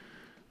like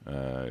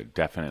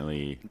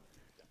definitely,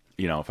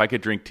 if I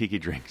could drink tiki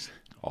drinks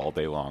all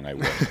day long, I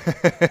would.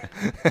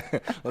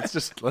 Let's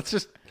just,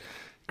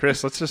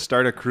 Chris. Let's just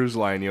start a cruise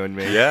line, you and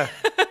me. Yeah.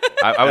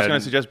 I was going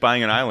to suggest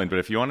buying an island, but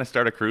if you want to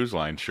start a cruise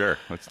line, sure,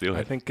 let's do I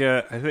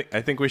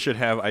it. think we should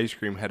have ice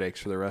cream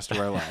headaches for the rest of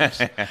our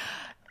lives.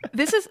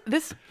 This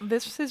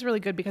is really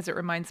good because it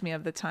reminds me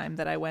of the time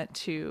that I went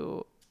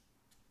to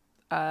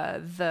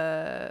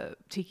the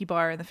Tiki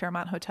Bar in the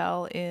Fairmont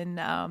Hotel in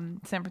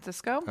San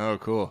Francisco. Oh,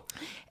 cool.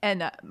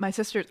 And my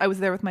sister, I was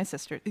there with my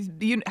sister.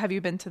 Have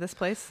you been to this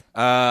place?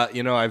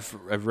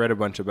 I've read a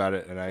bunch about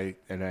it, and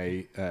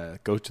I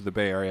go to the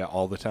Bay Area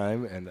all the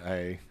time, and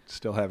I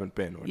still haven't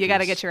been. You got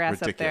to is get your ass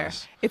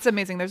ridiculous. up there. It's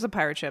amazing. There's a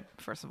pirate ship,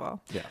 first of all.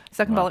 Yeah.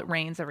 Second of all, it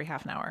rains every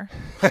half an hour.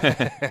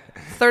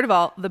 Third of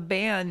all, the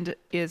band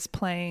is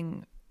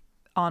playing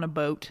on a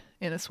boat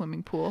in a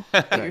swimming pool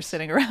that you're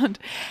sitting around.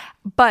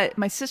 But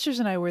my sisters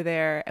and I were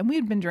there, and we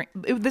had been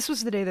drinking. This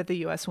was the day that the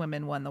U.S.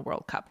 women won the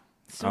World Cup.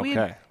 So we had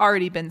Okay.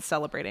 already been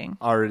celebrating.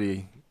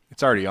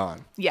 It's already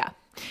on. Yeah.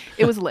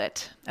 It was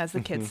lit, as the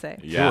kids say.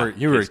 Yeah,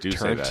 you were kids do say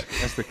turned, that.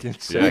 as the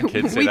kids say. Yeah,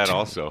 kids say We that t-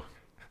 also.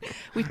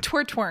 We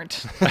weren't.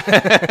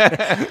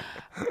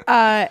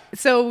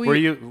 So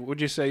we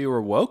Would you say you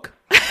were woke?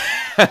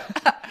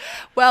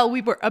 well,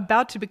 we were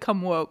about to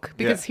become woke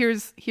because Yeah.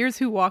 here's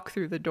who walked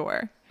through the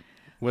door.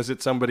 Was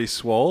it somebody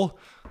swole?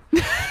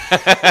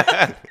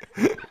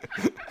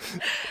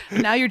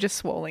 Now you're just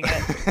swolling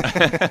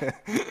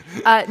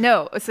it.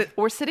 No, so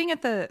we're sitting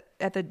at the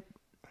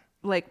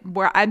like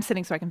where I'm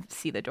sitting so I can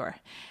see the door.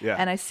 Yeah.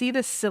 And I see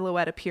this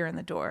silhouette appear in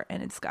the door,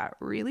 and it's got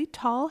really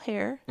tall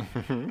hair,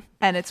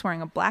 and it's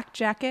wearing a black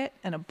jacket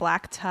and a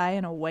black tie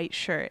and a white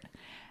shirt.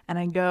 And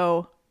I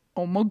go,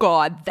 "Oh my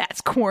God, that's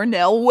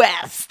Cornel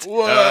West!"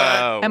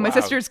 Oh, And my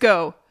sisters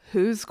go,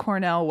 "Who's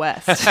Cornel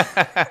West?"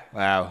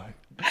 Wow.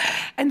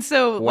 And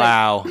so, like,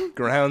 Wow.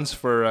 Grounds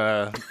for,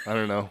 I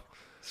don't know,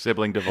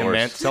 Sibling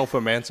divorce.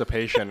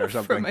 Self-emancipation or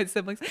something. from my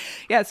siblings.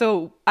 Yeah,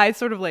 so I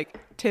sort of like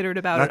tittered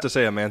about Not it. to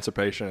say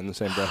emancipation in the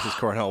same breath as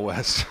Cornel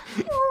West.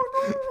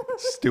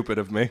 Stupid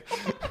of me.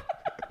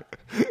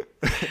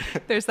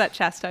 There's that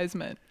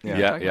chastisement. Yeah.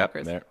 Yeah, Talking about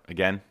Chris. there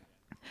again.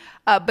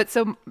 But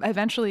so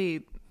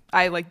eventually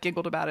I like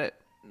giggled about it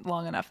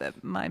long enough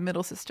that my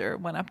middle sister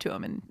went up to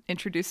him and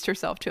introduced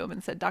herself to him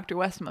and said, "Dr.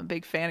 West, I'm a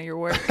big fan of your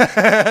work."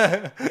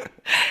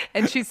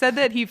 And she said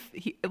that he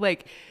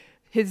like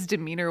his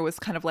demeanor was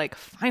kind of like,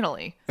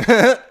 finally,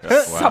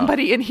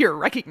 somebody in here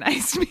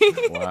recognized me.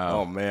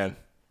 Wow. Oh, man.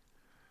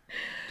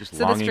 Just So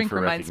this longing drink for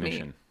reminds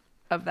recognition. me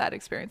of that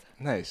experience.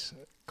 Nice.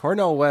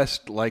 Cornel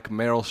West, like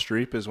Meryl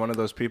Streep, is one of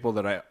those people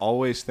that I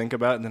always think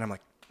about, and then I'm like,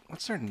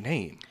 what's her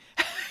name?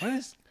 What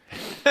is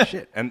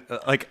shit? And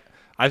like,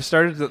 I've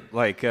started to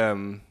like,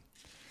 one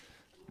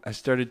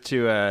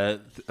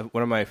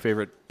of my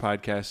favorite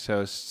podcast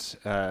hosts,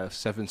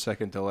 7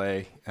 Second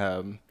Delay,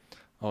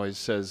 always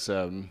says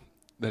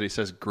that he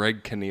says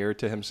Greg Kinnear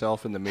to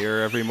himself in the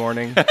mirror every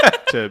morning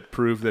to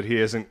prove that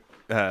he isn't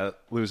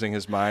losing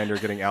his mind or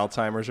getting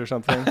Alzheimer's or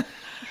something.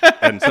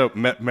 And so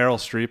Meryl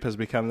Streep has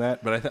become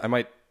that, but I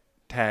might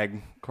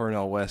tag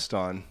Cornel West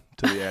on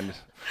to the end.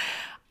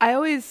 I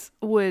always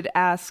would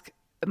ask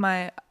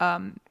my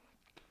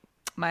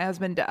my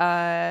husband,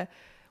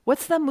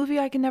 what's that movie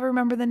I can never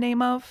remember the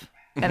name of?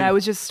 And I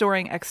was just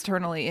storing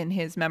externally in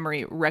his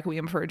memory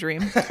Requiem for a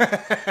Dream.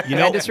 You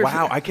know, just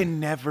wow, I can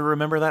never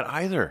remember that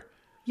either.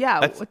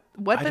 Yeah, That's-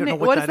 what I the don't know name?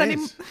 what What is that that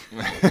name?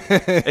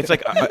 is. It's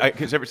like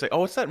because everyone's like, "Oh,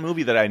 what's that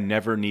movie that I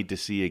never need to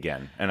see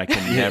again?" And I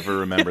can never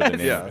remember the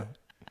name. Yeah.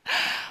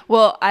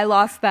 Well, I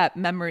lost that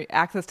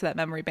access to that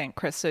memory bank,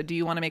 Chris. So, do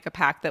you want to make a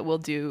pact that we'll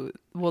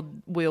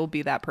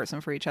be that person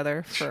for each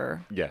other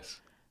for?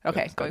 Yes.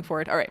 Okay, going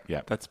forward. All right.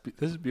 Yeah. This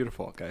is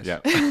beautiful, guys.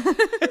 Yeah.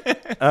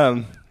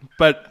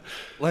 But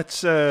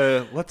let's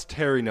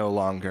tarry no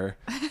longer.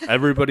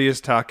 Everybody is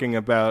talking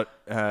about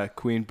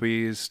Queen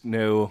Bee's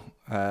new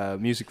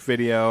music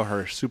video,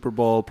 her Super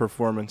Bowl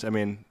performance. I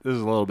mean, this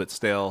is a little bit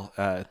stale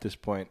at this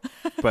point,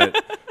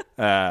 but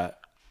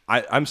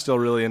I'm still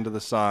really into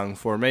the song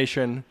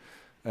Formation.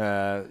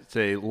 It's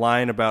a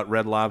line about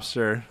Red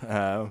Lobster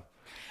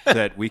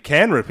that we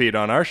can repeat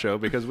on our show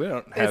because we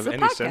don't have It's a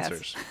any podcast.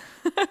 censors.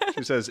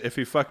 She says, "If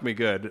he fuck me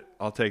good,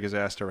 I'll take his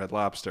ass to Red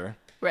Lobster."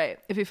 Right.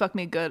 If you fuck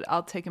me good,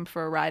 I'll take him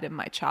for a ride in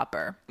my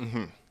chopper.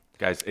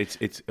 Guys,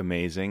 it's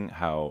amazing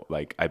how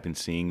like I've been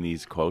seeing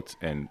these quotes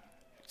and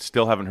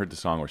still haven't heard the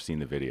song or seen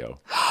the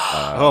video.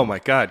 Oh my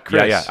God,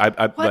 Chris! Yeah.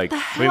 I What like the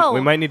hell? We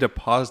might need to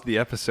pause the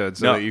episode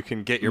so No, that you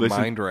can get your listen-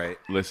 mind right.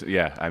 Listen,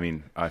 yeah, I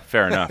mean,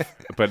 fair enough.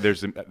 But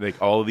there's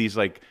like all of these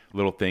like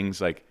little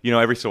things, like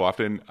every so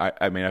often.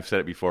 I mean, I've said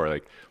it before,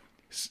 like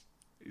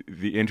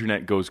the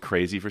internet goes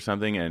crazy for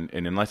something, and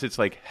unless it's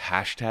like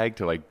hashtag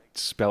to like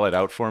spell it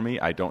out for me,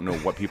 I don't know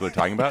what people are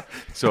talking about.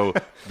 So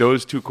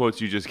those two quotes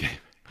you just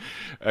gave,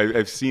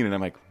 I've seen, and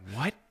I'm like,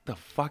 what the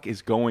fuck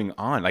is going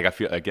on? Like I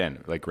feel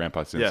again like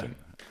Grandpa Simpson.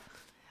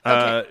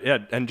 Yeah,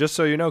 and just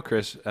so you know,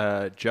 Chris,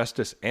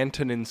 Justice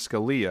Antonin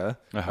Scalia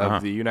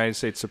of the United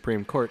States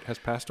Supreme Court has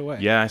passed away.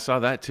 Yeah, I saw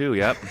that too.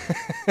 Yep.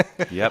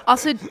 Yep.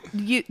 Also,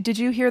 did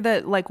you hear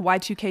that like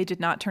Y2K did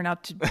not turn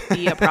out to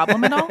be a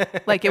problem at all?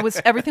 Like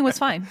everything was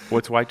fine.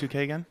 What's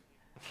Y2K again?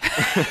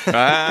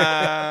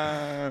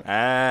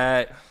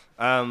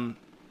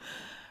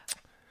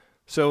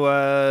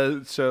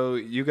 So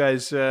you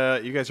guys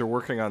are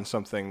working on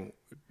something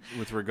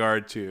with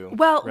regard to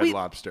Red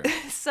Lobster.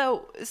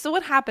 So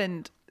what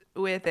happened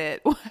with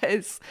it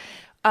was,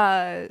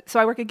 so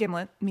I work at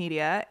Gimlet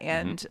Media,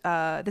 and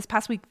this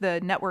past week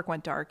the network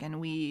went dark, and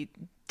we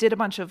did a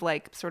bunch of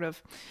like sort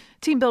of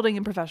team building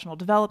and professional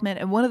development.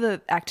 And one of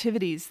the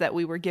activities that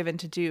we were given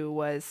to do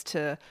was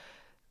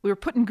we were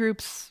put in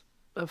groups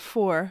of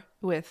 4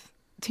 with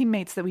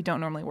teammates that we don't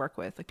normally work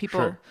with, like people.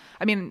 Sure.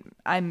 I mean,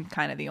 I'm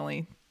kind of the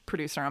only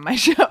producer on my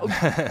show.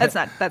 That's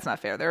not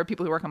fair. There are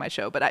people who work on my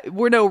show, but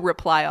we're no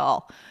Reply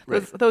All.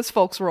 Those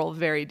folks roll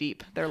very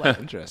deep. They're like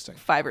Interesting.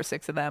 5 or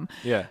 6 of them.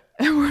 Yeah.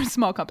 We're a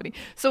small company.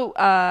 So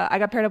I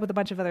got paired up with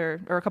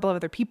a couple of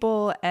other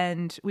people,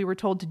 and we were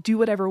told to do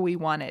whatever we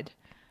wanted.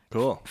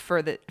 Cool. For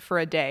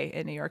a day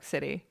in New York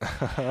City.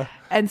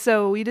 And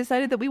so we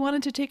decided that we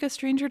wanted to take a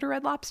stranger to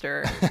Red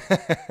Lobster.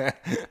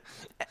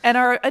 And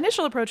our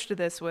initial approach to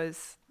this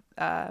was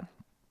I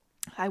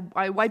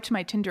wiped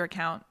my Tinder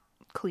account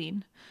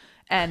clean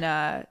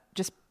and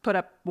just put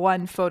up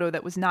one photo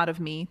that was not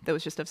of me, that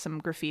was just of some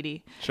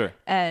graffiti. Sure.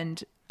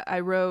 And I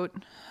wrote,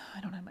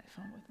 I don't have my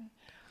phone with me.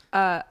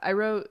 I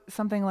wrote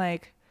something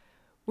like,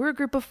 "We're a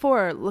group of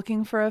 4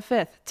 looking for a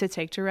 5th to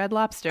take to Red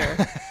Lobster."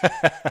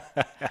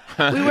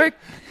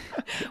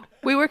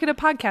 We work at a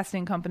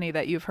podcasting company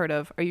that you've heard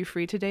of. Are you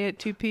free today at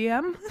 2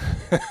 p.m.?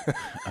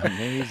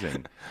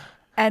 Amazing.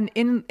 And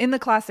in the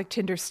classic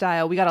Tinder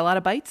style, we got a lot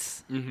of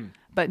bites,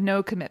 but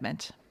no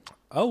commitment.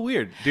 Oh,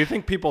 weird. Do you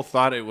think people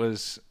thought it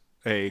was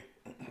a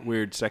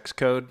weird sex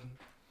code?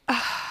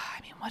 I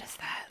mean, what is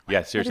that?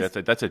 Yeah,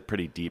 seriously, that's a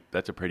pretty deep.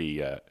 That's a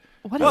pretty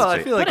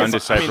I feel like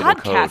undecipherable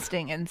code.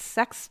 Podcasting and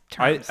sex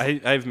terms.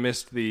 I've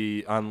missed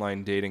the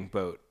online dating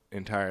boat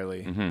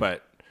entirely,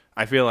 but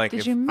I feel like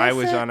if I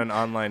was on an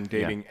online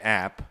dating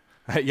app,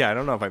 I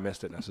don't know if I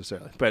missed it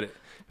necessarily, but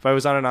if I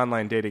was on an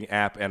online dating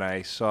app and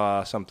I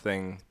saw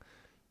something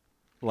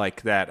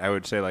like that, I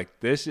would say like,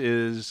 this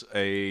is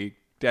a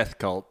death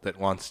cult that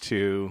wants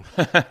to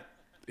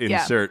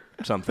insert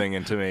something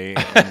into me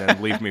and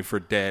then leave me for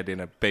dead in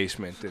a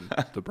basement in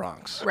the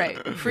Bronx.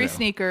 Right. Free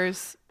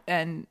sneakers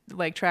and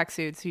like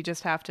tracksuits. You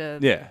just have to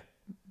Yeah.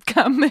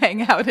 come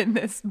hang out in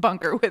this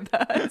bunker with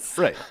us.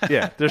 Right.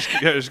 Yeah.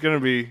 There's going to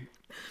be.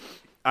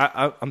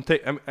 I'm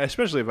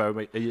especially if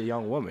I'm a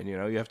young woman. You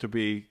know, you have to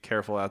be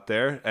careful out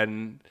there,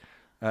 and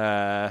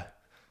I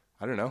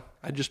don't know.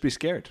 I'd just be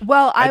scared.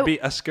 Well, I'd be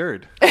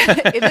scared.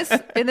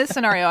 in this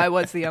scenario, I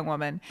was the young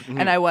woman,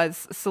 and I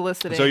was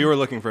soliciting. So you were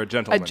looking for a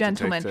gentleman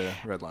to take to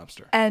Red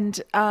Lobster. And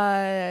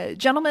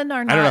gentlemen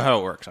are not. I don't know how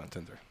it works on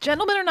Tinder.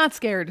 Gentlemen are not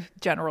scared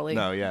generally.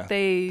 No, yeah,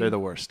 they're the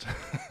worst.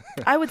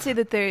 I would say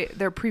that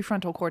their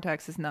prefrontal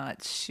cortex is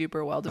not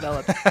super well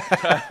developed,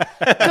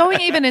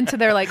 going even into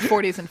their like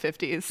 40s and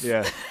 50s.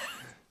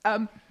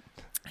 Yeah.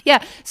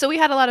 Yeah, so we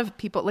had a lot of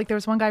people. Like there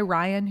was one guy,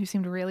 Ryan, who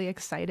seemed really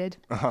excited.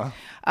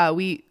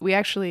 We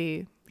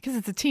actually, because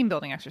it's a team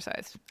building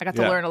exercise, I got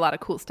to learn a lot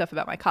of cool stuff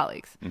about my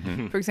colleagues.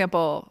 For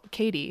example,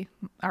 Katie,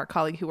 our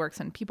colleague who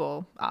works in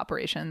people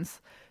operations,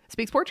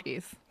 speaks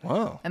Portuguese.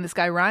 Wow. And this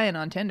guy, Ryan,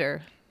 on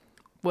Tinder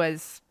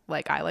was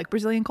like, I like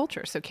Brazilian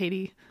culture. So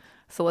Katie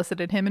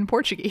solicited him in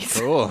Portuguese.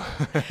 Cool.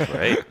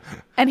 Right.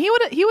 And he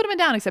would have been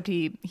down, except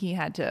he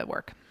had to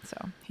work. So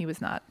he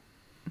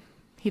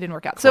didn't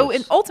work out. So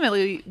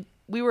ultimately,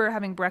 we were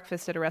having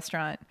breakfast at a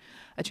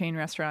chain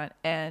restaurant,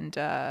 and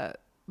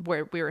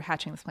where we were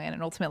hatching this plan.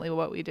 And ultimately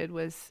what we did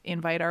was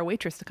invite our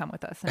waitress to come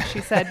with us. And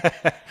she said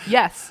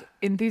yes,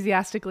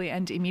 enthusiastically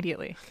and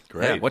immediately.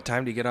 Great. Yeah, what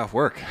time do you get off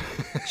work?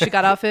 She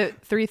got off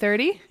at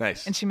 3:30.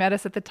 Nice. And she met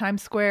us at the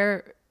Times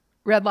Square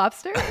Red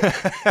Lobster.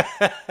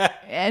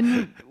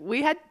 And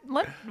we had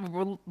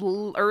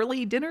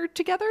early dinner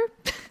together.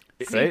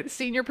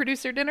 Senior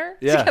producer dinner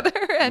together.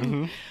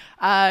 And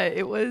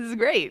it was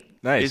great.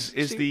 Nice.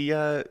 Is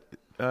the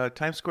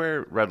Times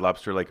Square Red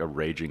Lobster like a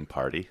raging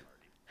party?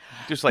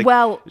 Just like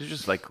is it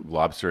just like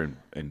lobster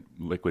and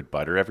liquid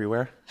butter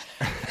everywhere?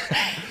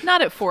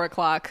 Not at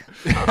 4:00.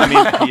 I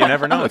mean, you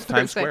never know. It's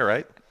Times Square,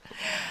 right?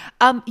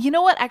 You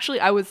know what? Actually,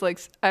 I was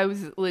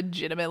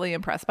legitimately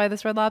impressed by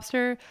this Red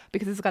Lobster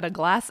because it's got a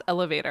glass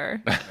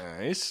elevator.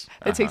 Nice.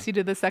 That takes you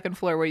to the second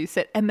floor where you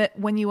sit. And that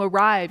when you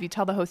arrive, you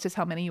tell the hostess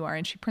how many you are,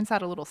 and she prints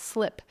out a little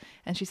slip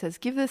and she says,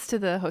 "Give this to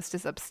the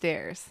hostess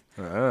upstairs."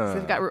 So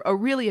they've got a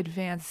really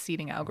advanced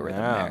seating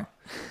algorithm there.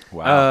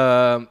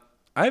 Wow.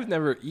 I've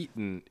never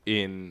eaten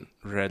in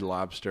Red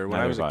Lobster. When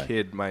I was a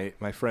kid,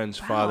 my friend's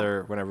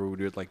father, whenever we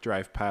would like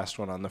drive past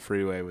one on the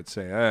freeway, would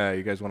say,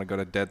 "You guys want to go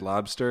to Dead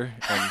Lobster?"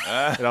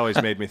 And it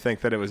always made me think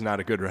that it was not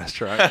a good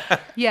restaurant.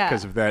 Yeah,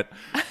 because of that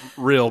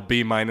real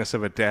B-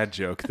 of a dad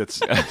joke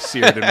that's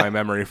seared in my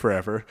memory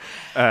forever.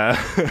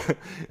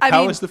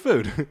 How is the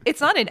food?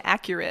 It's not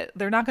inaccurate.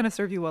 They're not going to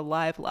serve you a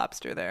live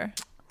lobster there,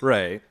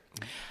 right?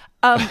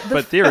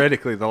 But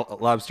theoretically, the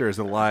lobster is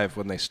alive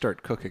when they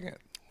start cooking it,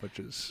 which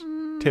is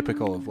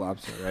typical of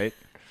lobster, right?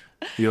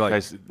 You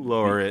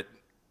lower it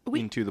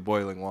into the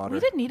boiling water. We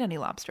didn't eat any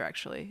lobster,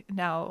 actually.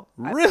 Now,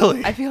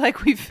 really? I feel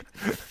like we've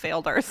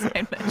failed our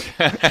assignment.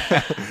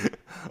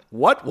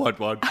 What? What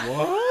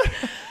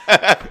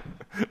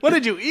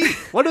did you eat?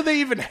 What do they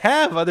even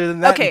have other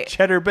than that and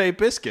Cheddar Bay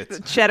biscuits?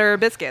 Cheddar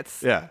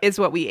biscuits is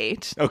what we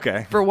ate.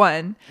 Okay. For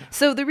one.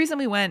 So the reason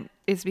we went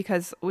is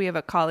because we have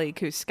a colleague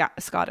who's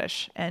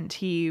Scottish, and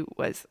he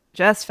was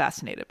just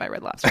fascinated by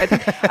Red Lobster.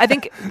 I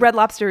think Red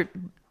Lobster,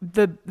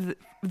 the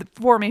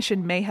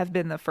formation may have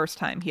been the first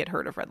time he had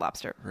heard of Red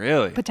Lobster.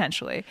 Really?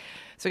 Potentially.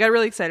 So we got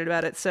really excited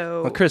about it.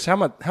 So, well, Chris, how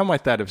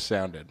might that have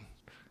sounded?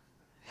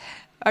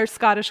 Our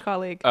Scottish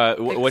colleague.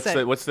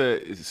 What's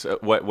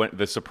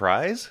the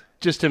surprise?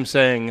 Just him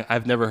saying,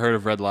 "I've never heard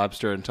of Red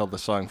Lobster until the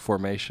song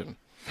Formation."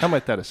 How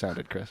might that have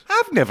sounded, Chris?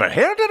 I've never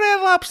heard of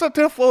Red Lobster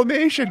till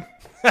Formation.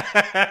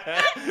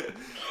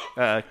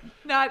 Not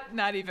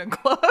even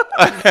close.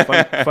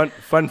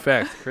 Fun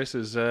fact: Chris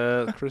is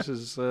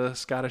a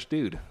Scottish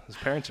dude. His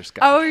parents are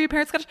Scottish. Oh, are your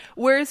parents Scottish?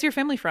 Where is your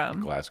family from?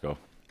 Glasgow.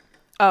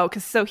 Oh,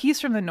 so he's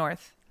from the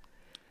north.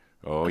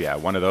 Oh yeah,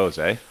 one of those,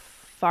 eh?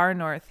 Far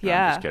north, No,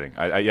 yeah. I'm just kidding.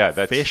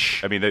 That's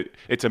fish. I mean,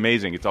 it's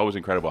amazing. It's always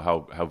incredible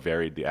how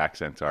varied the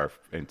accents are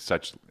in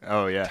such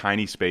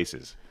tiny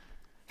spaces.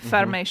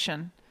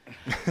 Formation.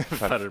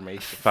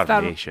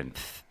 Formation.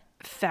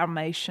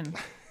 Formation.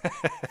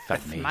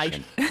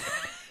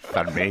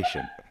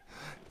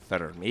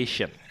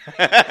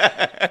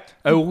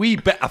 A wee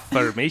bit of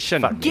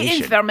formation.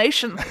 Get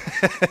information.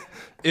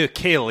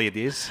 Okay,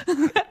 ladies.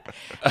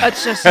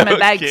 That's just my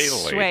bag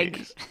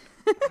swag.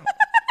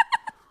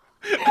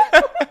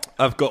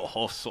 I've got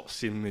hot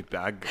sauce in my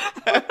bag.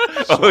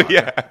 Oh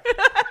yeah.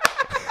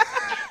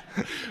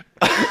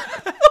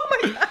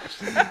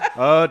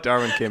 Oh,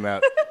 Darwin came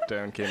out.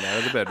 countdown came out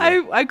of the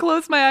bedroom. I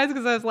closed my eyes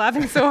because I was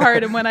laughing so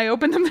hard, and when I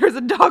opened them, there was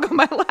a dog on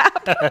my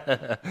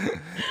lap.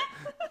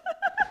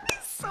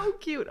 So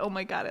cute. Oh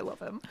my God, I love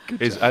him.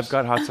 I've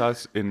got hot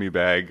sauce in me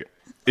bag.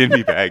 In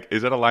me bag.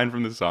 Is that a line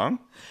from the song?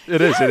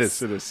 It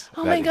is.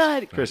 Oh my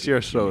God. Chris,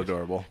 you're so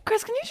adorable.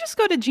 Chris, can you just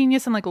go to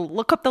Genius and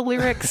look up the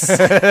lyrics?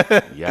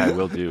 Yeah, I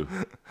will do.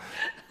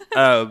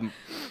 And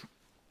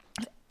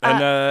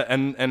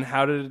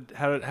how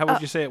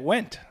would you say it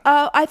went?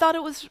 I thought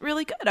it was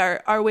really good.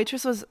 Our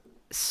waitress was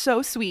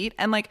so sweet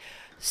and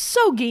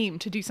so game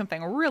to do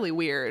something really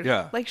weird.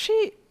 Yeah.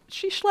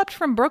 She schlepped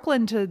from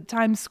Brooklyn to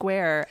Times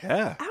Square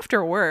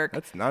after work.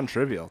 That's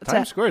non-trivial.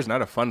 Times Square is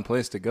not a fun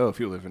place to go if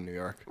you live in New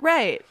York.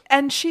 Right.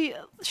 And she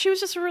was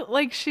just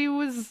she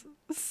was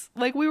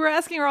we were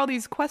asking her all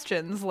these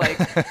questions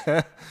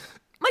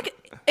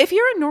if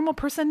you're a normal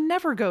person,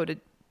 never go to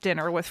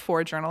dinner with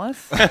 4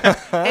 journalists.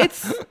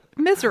 It's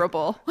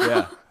miserable.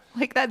 Yeah.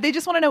 That they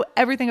just want to know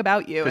everything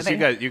about you.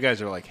 Because you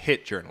guys are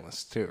hit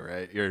journalists too,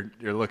 right? You're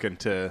looking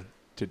to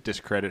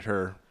discredit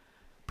her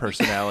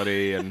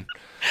personality and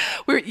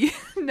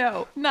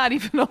no, not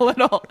even a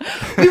little.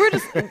 We were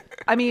just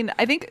I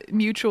think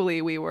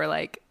mutually we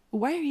were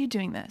why are you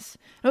doing this?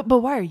 But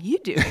why are you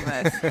doing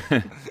this?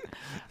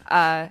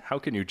 How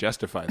can you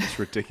justify this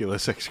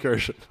ridiculous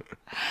excursion?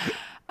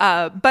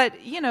 But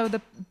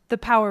the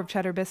power of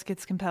cheddar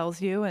biscuits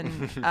compels you,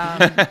 and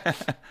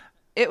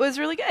it was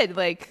really good.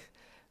 A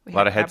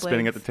lot of head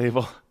spinning at the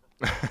table.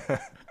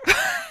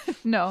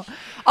 No,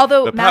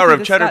 although the power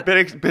of cheddar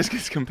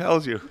biscuits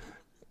compels you.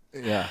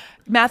 Yeah,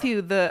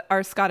 Matthew,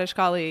 our Scottish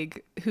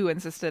colleague who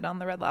insisted on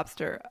the Red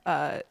Lobster,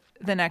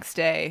 the next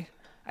day,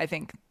 I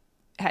think,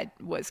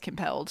 was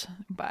compelled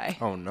by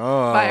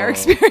by our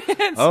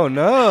experience. Oh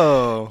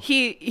no,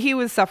 he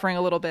was suffering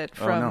a little bit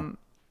from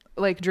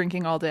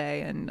drinking all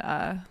day and.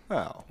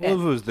 Well, if it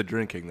was the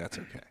drinking, that's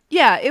okay.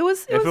 Yeah, it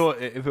was. If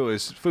it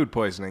was food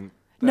poisoning.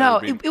 No,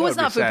 it was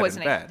not food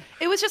poisoning.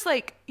 It was just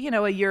a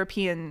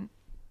European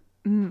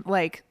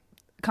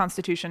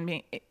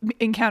constitution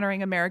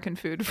encountering American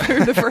food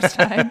for the first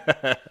time.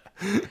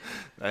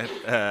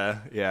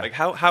 Yeah.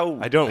 How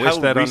I don't wish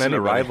that on recent anybody.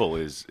 arrival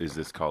is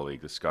this colleague,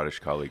 the Scottish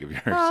colleague of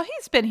yours? Oh,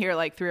 he's been here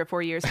 3 or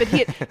 4 years, but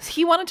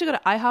he wanted to go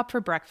to IHOP for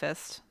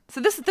breakfast.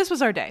 So this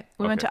was our day.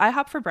 We went to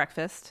IHOP for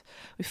breakfast.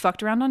 We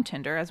fucked around on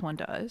Tinder, as one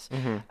does.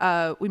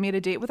 Mm-hmm. We made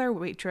a date with our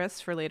waitress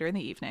for later in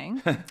the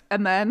evening,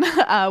 and then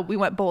we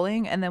went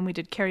bowling, and then we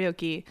did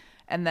karaoke,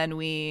 and then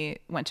we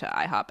went to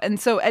IHOP. And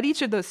so at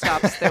each of those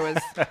stops, there was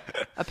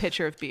a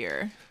pitcher of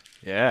beer.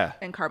 Yeah.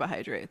 And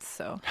carbohydrates.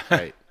 So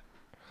right.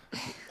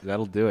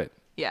 That'll do it.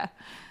 Yeah.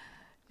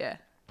 It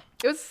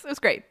was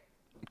great.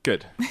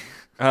 Good.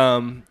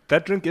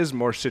 That drink is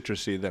more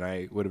citrusy than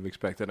I would have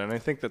expected, and I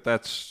think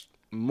that's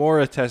more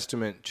a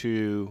testament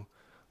to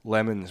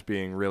lemons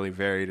being really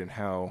varied and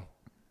how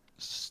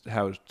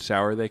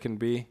sour they can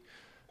be,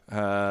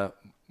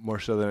 more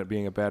so than it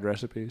being a bad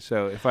recipe.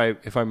 So if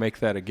I make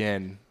that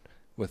again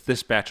with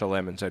this batch of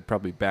lemons, I'd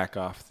probably back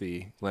off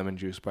the lemon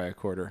juice by a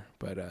quarter.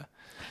 But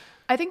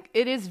I think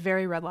it is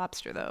very Red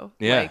Lobster, though.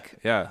 Yeah,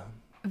 yeah.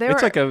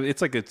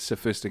 It's like a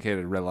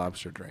sophisticated Red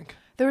Lobster drink.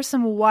 There were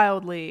some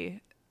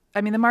wildly,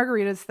 the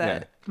margaritas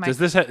that. Yeah. Is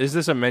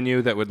this a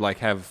menu that would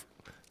have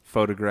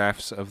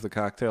photographs of the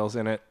cocktails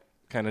in it,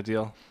 kind of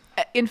deal?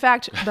 In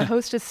fact, the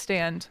hostess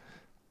stand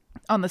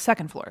on the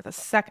second floor, the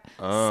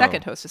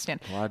second hostess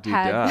stand,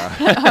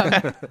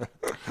 had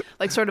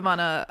sort of on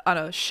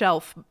a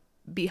shelf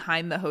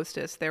behind the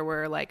hostess, there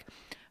were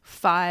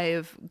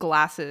 5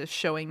 glasses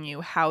showing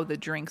you how the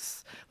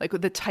drinks,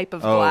 the type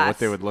of glass, what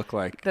they would look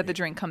like that the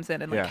drink comes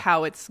in, and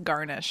how it's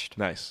garnished.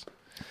 Nice.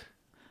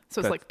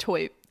 So it's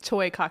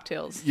toy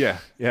cocktails. Yeah,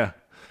 yeah.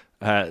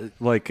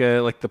 Like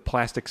the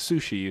plastic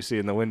sushi you see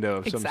in the window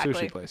of some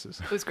sushi places.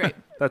 It was great.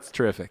 That's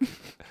terrific.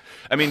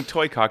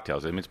 Toy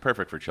cocktails. It's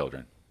perfect for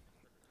children.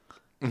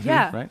 Mm-hmm.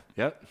 Yeah. Right?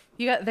 Yep.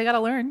 They got to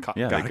learn. Got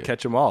to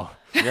catch them all.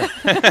 Yeah.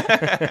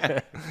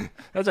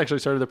 That's actually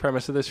sort of the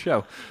premise of this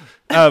show.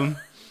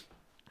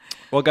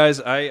 Well, guys,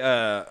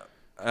 I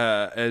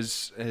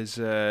as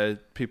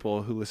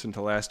people who listened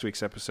to last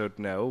week's episode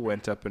know,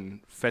 went up and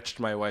fetched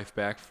my wife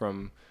back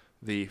from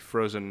the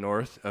frozen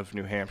north of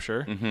New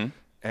Hampshire. Mm-hmm.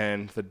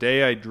 And the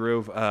day I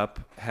drove up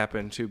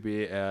happened to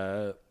be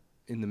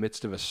in the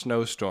midst of a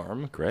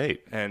snowstorm.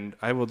 Great. And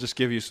I will just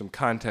give you some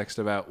context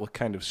about what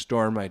kind of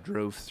storm I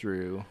drove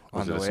through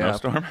on the way up. Was it a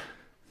snowstorm?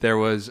 There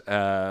was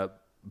a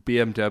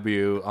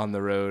BMW on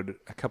the road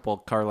a couple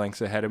car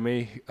lengths ahead of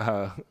me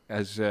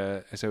as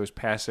I was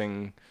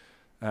passing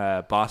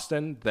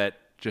Boston that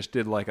just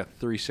did a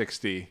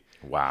 360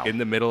 in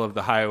the middle of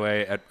the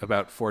highway at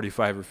about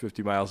 45 or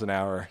 50 miles an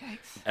hour.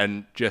 Yikes.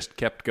 And just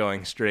kept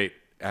going straight.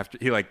 After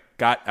he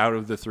got out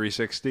of the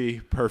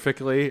 360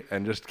 perfectly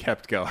and just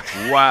kept going.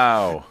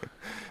 Wow.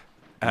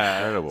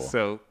 Incredible.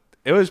 So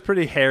it was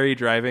pretty hairy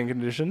driving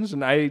conditions,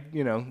 and I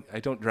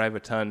don't drive a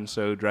ton,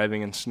 so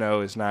driving in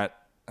snow is not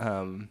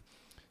and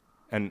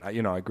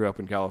I grew up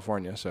in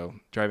California, so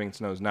driving in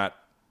snow is not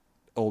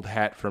old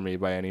hat for me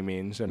by any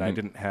means, and I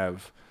didn't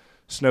have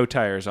snow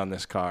tires on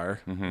this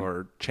car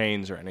or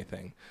chains or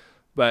anything.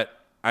 But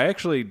I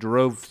actually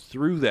drove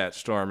through that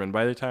storm, and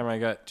by the time I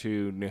got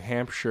to New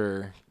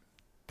Hampshire,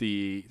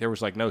 there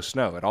was like no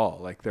snow at all.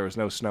 Like there was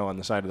no snow on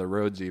the side of the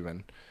roads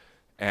even.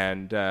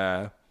 And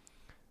I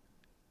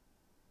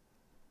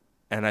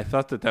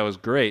thought that was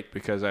great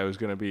because I was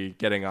going to be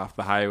getting off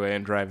the highway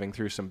and driving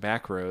through some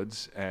back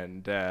roads.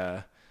 And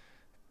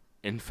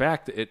in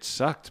fact, it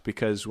sucked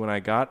because when I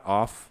got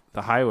off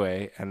the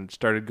highway and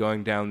started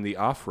going down the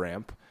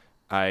off-ramp,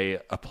 I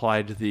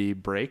applied the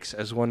brakes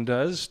as one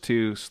does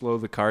to slow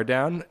the car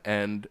down,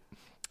 and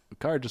the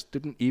car just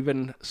didn't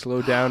even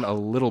slow down a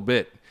little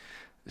bit.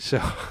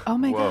 So, oh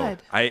my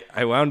God.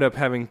 I wound up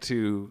having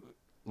to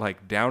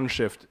like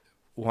downshift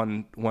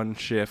one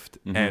shift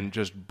and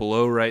just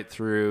blow right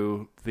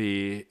through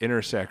the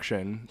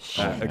intersection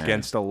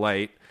against a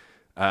light.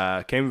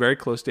 Came very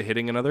close to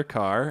hitting another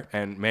car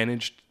and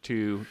managed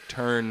to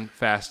turn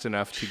fast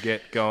enough to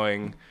get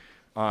going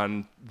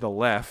on the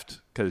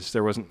left because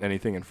there wasn't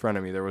anything in front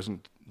of me. There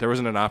wasn't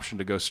an option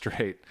to go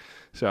straight.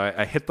 So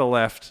I hit the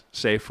left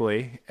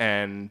safely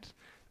and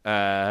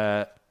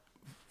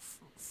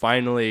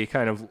finally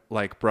kind of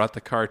like brought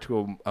the car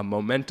to a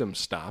momentum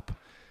stop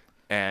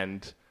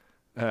and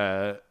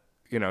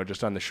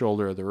just on the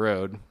shoulder of the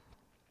road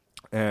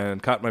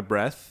and caught my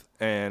breath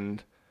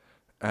and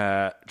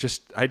I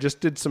just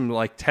did some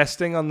like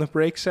testing on the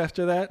brakes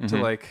after that to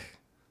like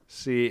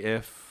see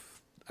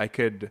if I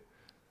could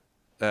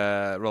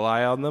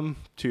rely on them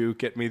to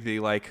get me the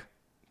like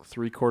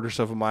 3/4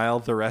 of a mile,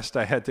 the rest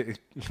I had to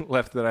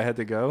left that I had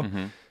to go.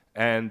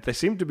 And they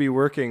seemed to be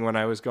working when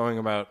I was going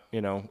about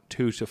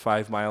 2 to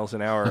 5 miles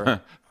an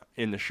hour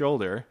in the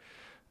shoulder.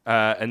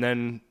 And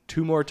then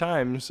 2 more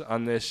times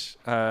on this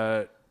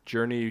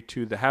journey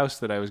to the house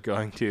that I was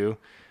going to,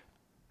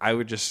 I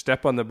would just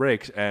step on the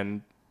brakes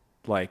and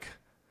like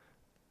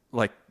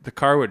the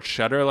car would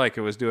shudder like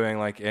it was doing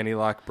like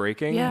anti-lock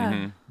braking.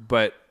 Yeah.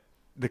 But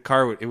the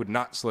car would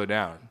not slow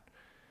down.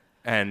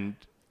 And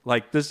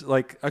like this,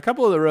 like a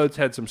couple of the roads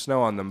had some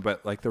snow on them,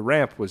 but like the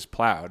ramp was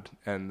plowed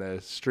and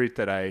the street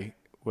that I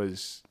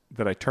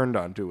turned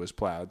onto was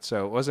plowed.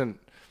 So it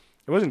wasn't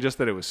just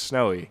that it was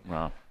snowy.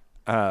 Wow.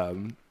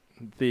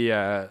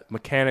 The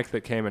mechanic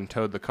that came and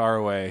towed the car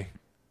away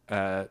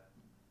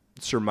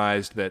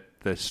surmised that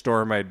the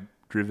storm I'd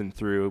driven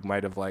through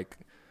might have like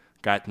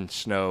gotten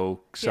snow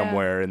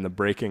somewhere in the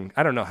braking.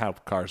 I don't know how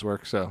cars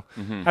work, so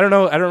I don't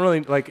know. I don't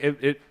really like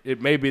it.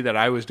 It may be that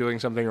I was doing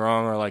something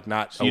wrong or like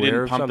not. So you aware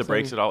didn't of pump the something.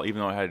 brakes at all,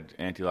 even though it had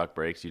anti-lock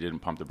brakes. You didn't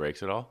pump the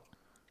brakes at all.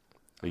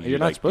 You're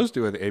not supposed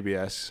to with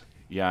ABS.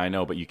 Yeah, I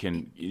know, but you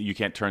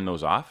can't turn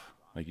those off.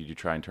 Like, did you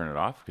try and turn it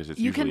off? Because it's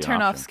You usually can turn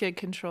an off option. skid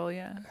control,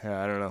 yeah.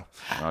 Yeah, I don't know.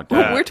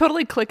 We're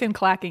totally click and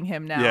clacking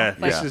him now. Yeah,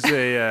 Like, this is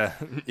a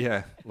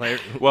Layer,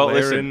 Well,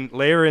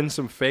 layer in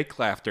some fake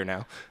laughter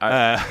now.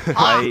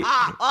 Oh, you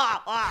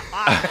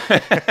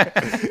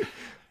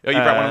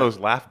brought one of those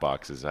laugh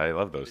boxes. I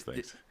love those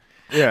things.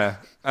 Yeah.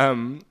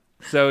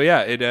 So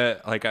yeah,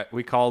 it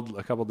we called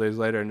a couple days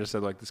later and just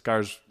said like this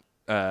car's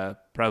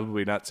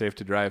probably not safe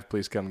to drive.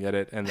 Please come get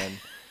it. And then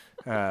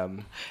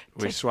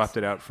we swapped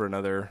it out for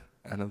another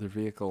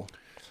vehicle.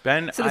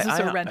 Ben, so this is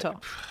a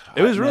rental.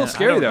 It was real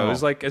scary though. know. It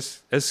was like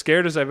as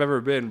scared as I've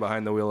ever been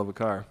behind the wheel of a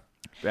car.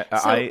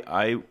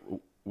 I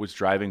was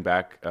driving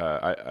back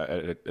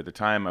at the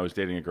time. I was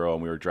dating a girl,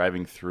 and we were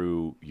driving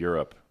through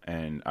Europe.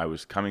 And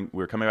we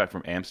were coming back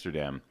from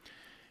Amsterdam,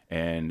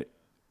 and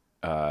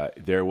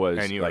there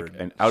was like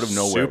an out of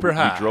nowhere.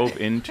 We drove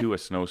into a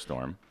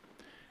snowstorm,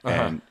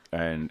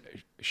 and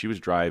she was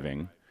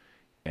driving,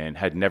 and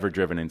had never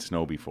driven in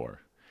snow before.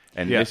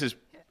 And this is,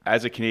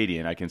 as a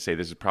Canadian, I can say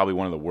this is probably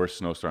one of the worst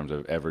snowstorms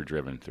I've ever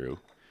driven through.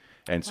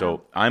 And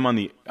so I'm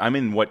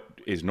in what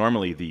is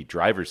normally the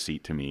driver's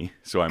seat to me,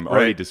 so I'm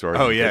already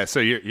disoriented. Oh yeah,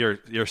 so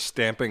you're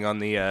stamping on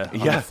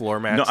the floor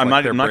mats. No, I'm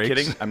not brakes.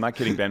 kidding. I'm not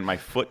kidding, Ben. My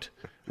foot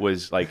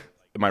was like,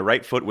 my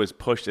right foot was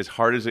pushed as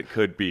hard as it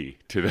could be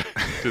to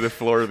the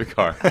floor of the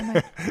car.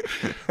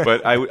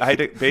 But I had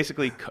to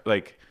basically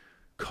like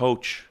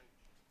coach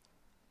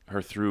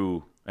her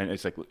through. And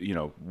it's like,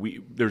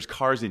 there's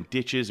cars in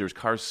ditches, there's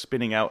cars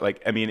spinning out.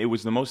 Like, I mean, it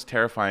was the most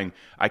terrifying.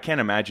 I can't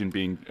imagine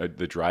being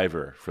the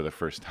driver for the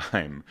first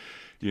time,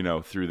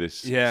 through this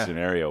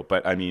scenario.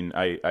 But I mean,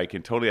 I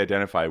can totally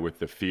identify with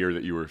the fear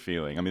that you were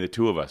feeling. I mean, the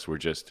two of us were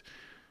just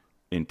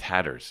in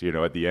tatters,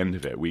 at the end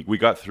of it. We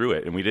got through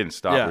it and we didn't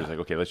stop. Yeah. It was like,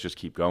 okay, let's just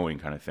keep going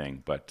kind of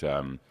thing. But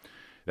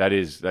that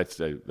is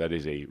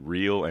a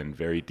real and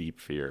very deep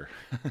fear.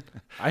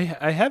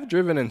 I have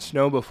driven in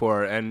snow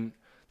before, and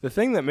the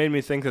thing that made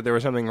me think that there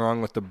was something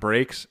wrong with the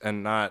brakes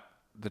and not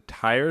the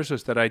tires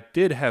was that I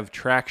did have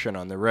traction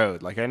on the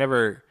road. Like I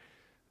never,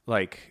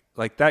 like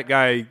that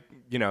guy,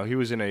 he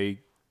was in a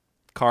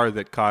car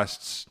that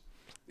costs,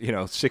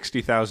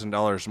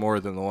 $60,000 more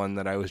than the one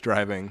that I was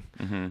driving.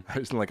 Mm-hmm. I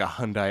was in like a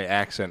Hyundai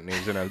Accent, and he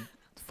was in a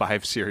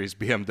 5 Series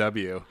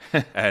BMW,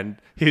 and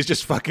he's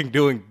just fucking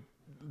doing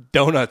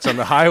donuts on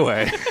the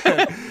highway.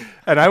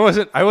 And I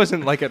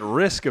wasn't like at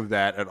risk of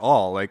that at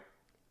all. Like,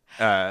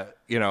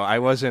 I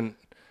wasn't.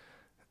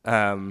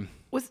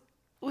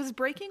 was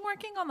braking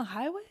working on the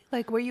highway?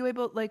 Like, were you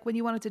able, like, when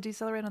you wanted to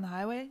decelerate on the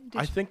highway?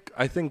 I think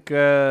by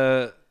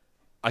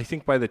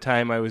the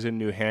time I was in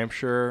New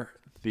Hampshire,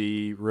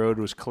 the road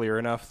was clear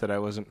enough that I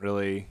wasn't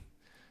really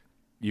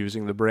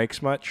using the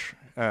brakes much.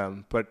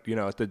 But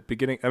at the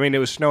beginning, I mean, it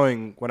was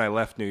snowing when I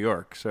left New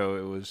York, so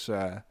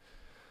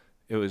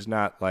it was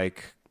not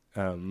like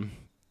it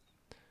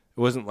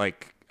wasn't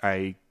like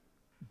I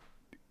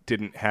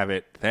didn't have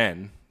it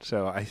then.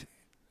 So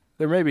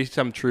there may be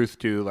some truth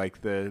to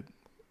like the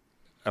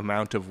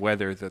amount of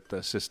weather that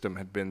the system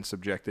had been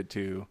subjected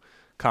to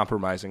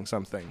compromising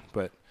something,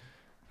 but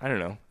I don't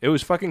know. It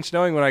was fucking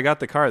snowing when I got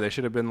the car. They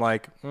should have been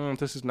like,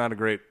 this is not a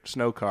great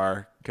snow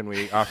car. Can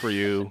we offer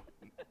you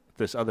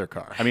this other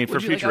car? I mean, for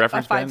future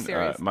reference, Ben,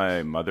 series?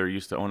 my mother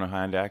used to own a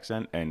Hyundai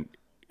Accent, and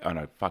on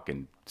a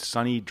fucking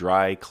sunny,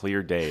 dry,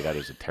 clear day, that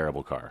is a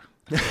terrible car.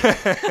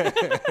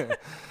 It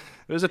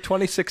was a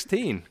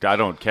 2016. I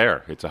don't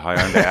care. It's a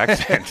Hyundai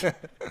Accent.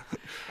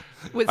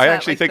 I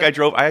actually think I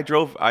drove a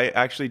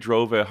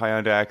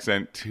Hyundai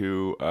Accent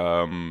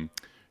to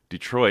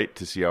Detroit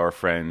to see our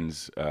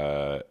friends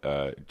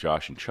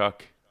Josh and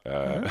Chuck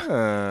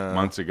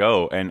months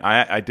ago, and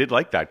I did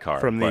like that car.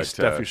 From the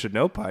Stuff You Should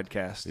Know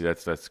podcast.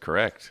 That's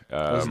correct.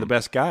 Those are the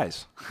best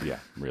guys. Yeah,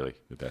 really,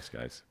 the best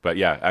guys. But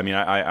yeah, I mean,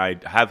 I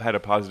have had a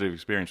positive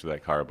experience with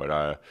that car,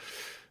 but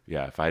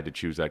yeah, if I had to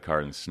choose that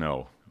car in the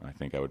snow, I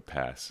think I would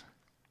pass.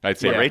 I'd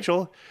say,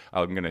 Rachel,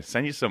 I'm going to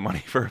send you some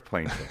money for a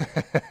plane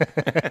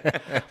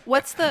ticket.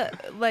 What's the,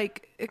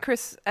 like,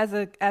 Chris, as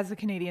a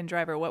Canadian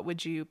driver, what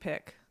would you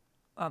pick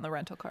on the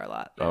rental car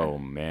lot there? Oh,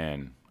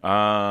 man.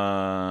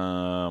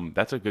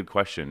 That's a good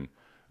question.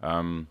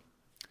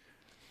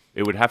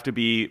 It would have to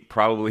be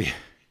probably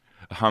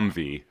a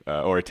Humvee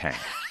or a tank.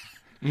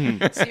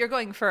 So you're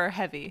going for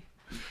heavy.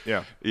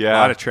 Yeah. Yeah. A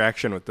lot of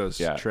traction with those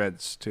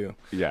treads, too.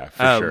 Yeah,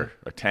 for sure.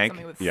 A tank,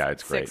 Something with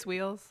it's great. 6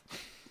 wheels.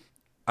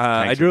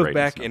 I drove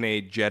back in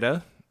a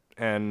Jetta,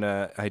 and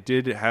I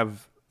did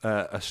have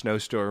a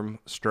snowstorm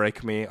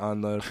strike me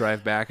on the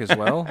drive back as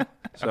well.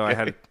 So I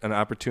had an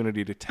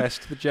opportunity to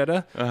test the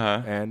Jetta,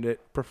 and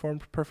it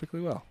performed perfectly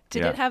well.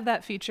 Did it have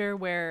that feature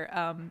where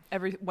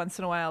every once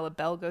in a while a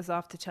bell goes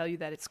off to tell you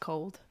that it's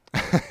cold?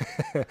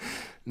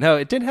 No,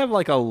 it did have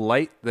like a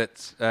light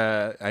that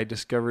I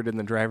discovered in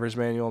the driver's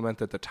manual meant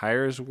that the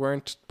tires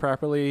weren't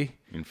properly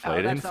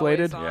inflated. That's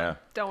always on. Yeah.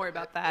 Don't worry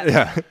about that.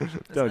 Yeah,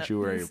 don't you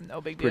worry. It's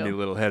no big Pretty deal.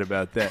 little head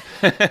about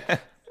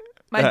that.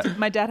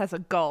 My dad has a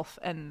Golf,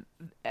 and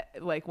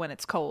like when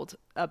it's cold,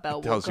 a bell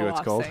will tells go you it's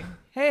off cold? saying,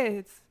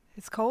 "Hey,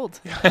 it's cold."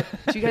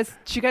 Do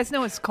you guys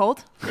know it's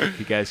cold?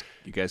 You guys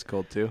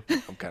cold too?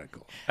 I'm kind of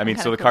cold. I mean,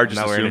 Okay, so the cool. car just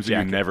Not wearing a assumes that you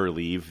jacket. never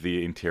leave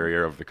the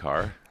interior of the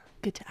car.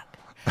 Good job.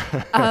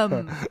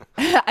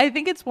 I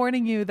think it's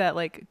warning you that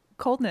like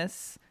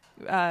coldness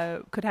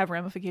could have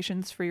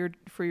ramifications for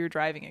your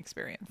driving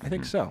experience. I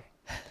think so.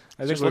 I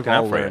think Just we've looking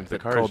out all for you. learned The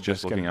that car is cold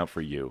just looking out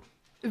for you.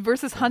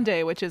 Versus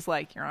Hyundai, which is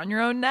like you're on your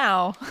own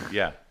now.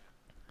 Yeah.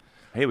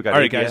 Hey, we got All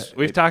right, ABS. guys.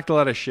 We've talked a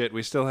lot of shit.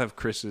 We still have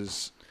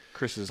Chris's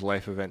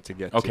life event to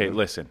get to. Okay,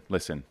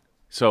 listen.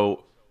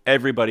 So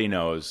everybody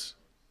knows,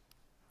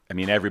 I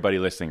mean, everybody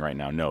listening right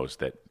now knows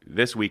that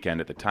this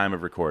weekend at the time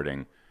of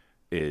recording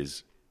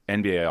is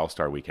NBA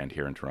All-Star Weekend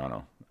here in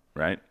Toronto,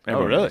 right?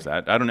 Everyone really? knows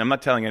that. I'm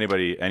not telling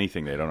anybody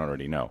anything they don't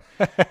already know.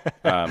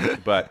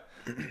 But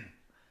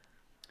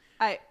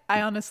I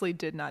honestly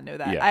did not know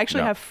that. Yeah, I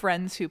actually no. have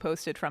friends who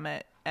posted from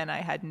it, and I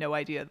had no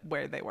idea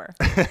where they were.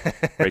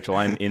 Rachel,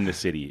 I'm in the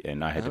city,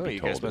 and I had to Oh, be you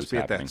told guys it was must be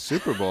at happening. that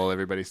Super Bowl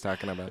everybody's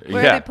talking about.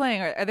 Where Yeah. are they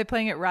playing? Are they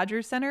playing at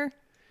Rogers Center?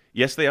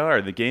 Yes, they are.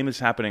 The game is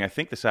happening, I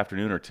think, this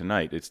afternoon or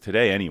tonight. It's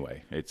today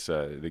anyway. It's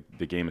the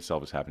game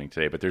itself is happening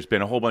today. But there's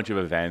been a whole bunch of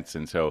events.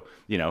 And so,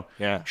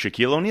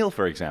 Shaquille O'Neal,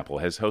 for example,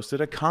 has hosted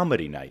a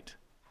comedy night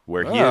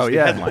where he is the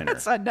headliner.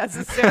 That's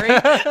unnecessary.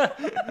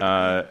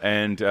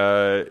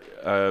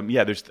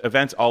 There's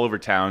events all over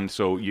town.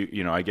 So,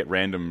 I get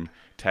random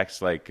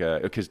texts like,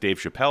 because Dave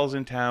Chappelle's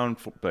in town,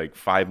 like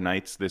 5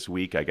 nights this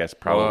week, I guess,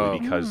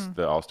 probably because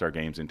the All-Star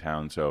Game's in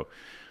town. So,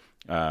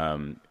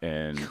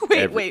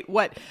 Wait,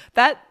 what?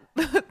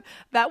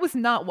 That was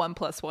not 1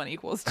 + 1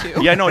 =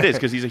 2. Yeah, no, it is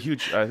because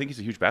I think he's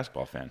a huge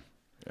basketball fan.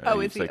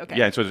 Is he? Like, Okay.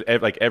 Yeah, and so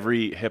it's like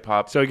every hip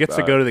hop. So he gets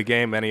to go to the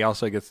game, and he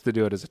also gets to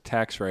do it as a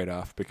tax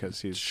write-off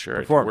because he's sure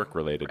it's performing. work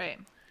related, Right.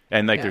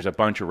 and like Yeah. there's a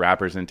bunch of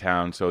rappers in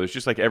town, so it's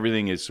just like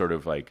everything is sort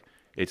of like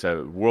it's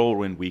a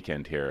whirlwind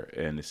weekend here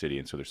in the city,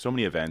 and so there's so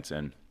many events.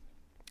 And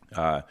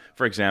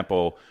for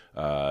example,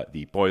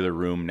 the Boiler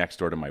Room next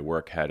door to my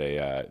work had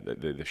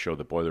the show.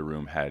 The Boiler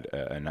Room had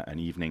an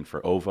evening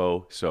for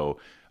OVO. So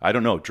I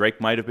don't know.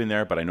 Drake might have been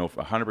there, but I know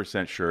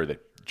 100% sure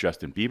that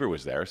Justin Bieber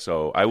was there.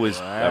 So I was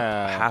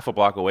half a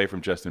block away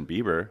from Justin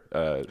Bieber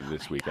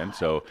this weekend.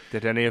 So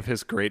Did any of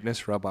his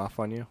greatness rub off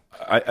on you?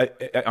 I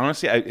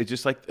honestly, it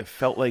just like it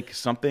felt like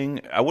something.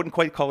 I wouldn't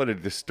quite call it a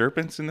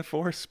disturbance in the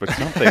force, but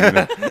something in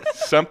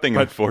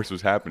the force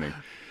was happening.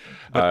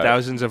 But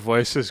thousands of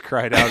voices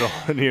cried out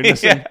all in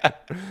unison.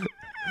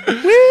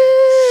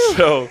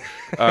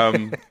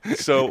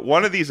 So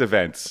one of these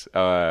events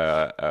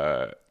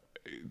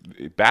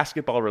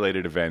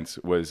basketball-related events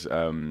was,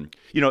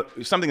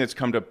 something that's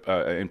come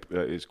to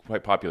is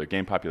quite popular,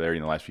 gained popularity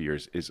in the last few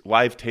years, is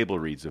live table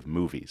reads of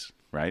movies,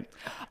 right?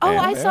 Oh,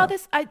 I saw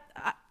this. I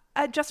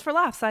Just for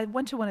Laughs. I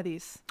went to one of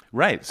these.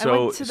 Right.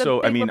 So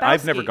I mean, Lebowski.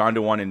 I've never gone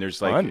to one, and there's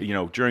like,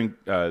 Fun. During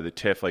the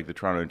TIFF, like the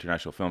Toronto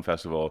International Film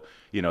Festival,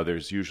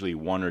 there's usually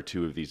one or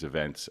two of these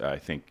events. I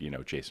think,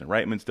 Jason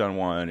Reitman's done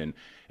one, and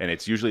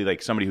it's usually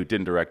like somebody who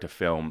didn't direct a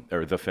film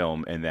or the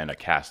film, and then a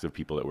cast of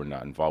people that were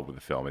not involved with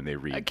the film, and they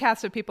read. A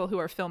cast of people who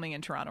are filming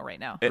in Toronto right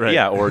now. Right.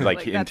 Yeah, or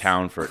like in that's-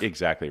 town for,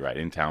 exactly right,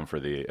 in town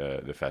for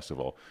the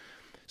festival.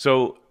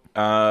 So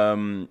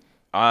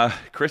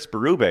Chris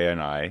Berube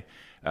and I,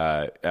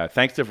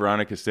 thanks to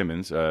Veronica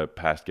Simmons,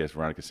 past guest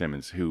Veronica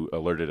Simmons, who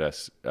alerted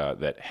us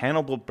that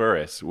Hannibal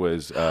Buress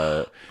was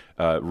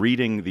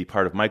reading the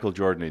part of Michael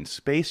Jordan in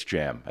Space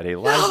Jam at a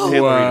live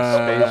table read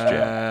of Space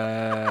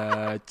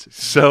Jam.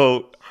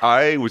 So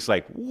I was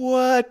like,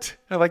 what?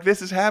 I'm like,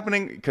 this is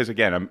happening? Because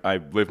again, I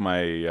live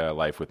my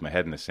life with my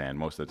head in the sand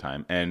most of the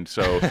time. And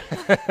so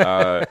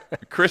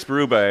Chris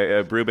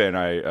Berube and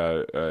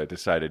I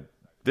decided,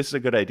 this is a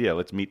good idea.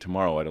 Let's meet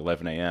tomorrow at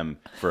 11 a.m.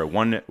 for a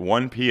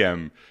 1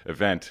 p.m.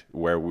 event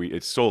where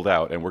it's sold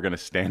out, and we're going to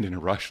stand in a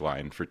rush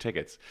line for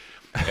tickets.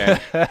 And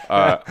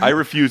I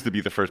refused to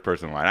be the first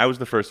person in line. I was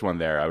the first one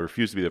there. I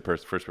refused to be the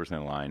first person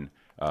in line.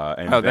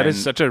 That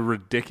is such a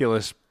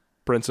ridiculous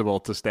principle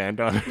to stand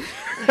on.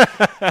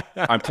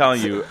 I'm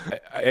telling you,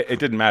 it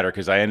didn't matter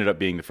because I ended up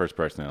being the first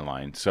person in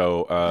line.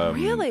 So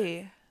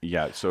Really?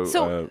 yeah. So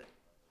So,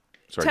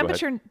 sorry. Go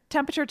ahead.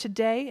 temperature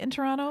today in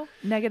Toronto,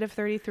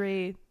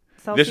 -33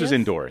 Celsius. This was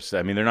indoors.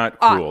 I mean, they're not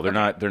cruel.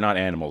 okay. They're not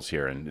animals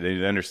here, and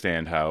they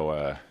understand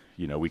how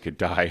we could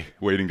die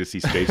waiting to see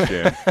Space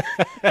Jam.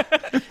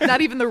 Not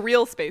even the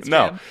real Space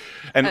No, Jam.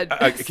 and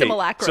A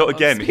simulacrum so of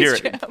again, Space here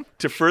Jam.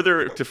 to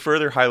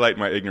further highlight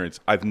my ignorance,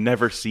 I've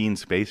never seen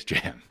Space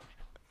Jam.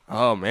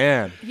 Oh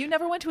man. You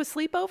never went to a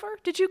sleepover?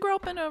 Did you grow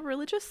up in a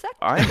religious sect?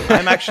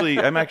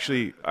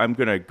 I'm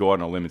gonna go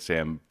on a limb and say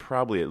I'm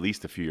probably at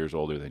least a few years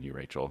older than you,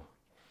 Rachel.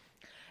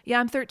 Yeah,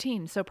 I'm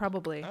 13, so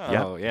but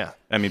Oh yeah.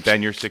 I mean,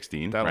 Ben, you're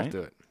 16, That'll right? do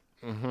it.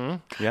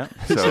 Yeah.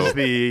 This So, is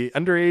the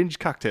underage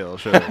cocktail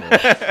show.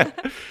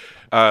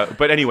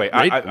 but anyway,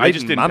 I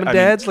just didn't. Mom and I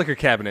mean, Dad's liquor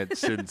cabinet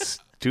since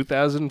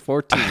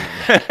 2014.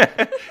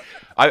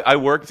 I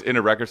worked in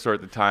a record store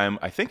at the time.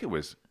 I think it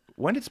was,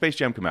 when did Space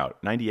Jam come out?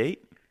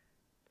 98?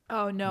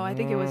 Oh, no, I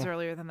think it was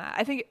earlier than that.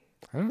 I think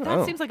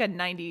that seems like a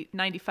 90,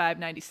 95,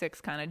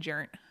 96 kind of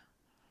journey.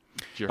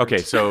 Okay,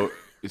 so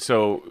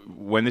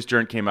when this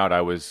joint came out,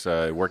 I was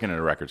working at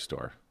a record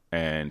store,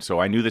 and so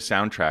I knew the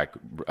soundtrack.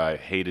 I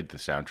hated the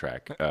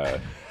soundtrack.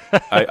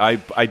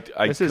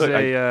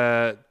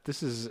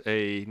 This is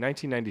a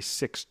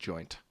 1996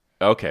 joint.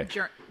 Okay.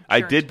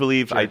 I did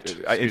believe. Joint.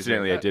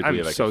 Incidentally, I did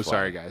believe. I'm so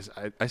sorry, guys.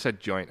 I said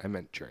joint. I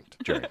meant joint.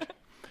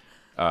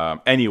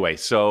 Anyway,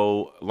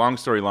 so long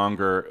story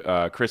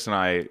longer, Chris and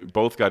I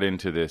both got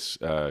into this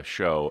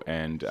show,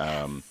 and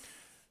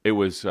it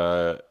was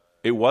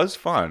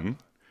fun.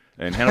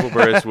 And Hannibal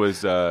Buress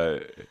was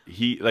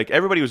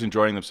everybody was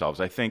enjoying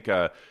themselves. I think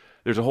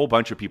there's a whole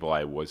bunch of people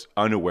I was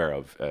unaware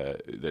of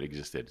that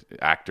existed,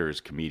 actors,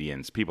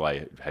 comedians, people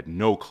I had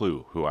no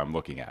clue who I'm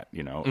looking at,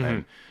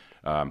 and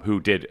who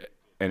did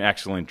an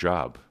excellent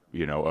job.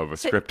 Of a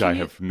script I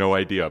have no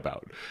idea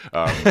about.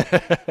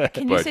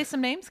 Can you say some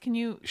names? Can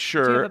you?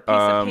 Sure. Do you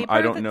have a piece of paper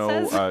I don't that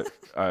know.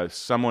 says-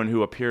 Someone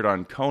who appeared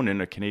on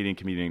Conan, a Canadian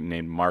comedian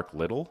named Mark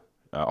Little.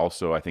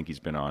 Also, I think he's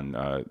been on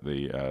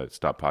the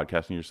Stop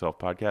Podcasting Yourself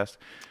podcast.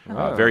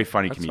 Very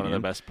funny That's comedian. one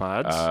of the best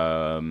pods.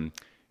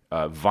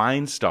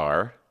 Vine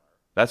star.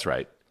 That's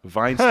right.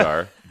 Vine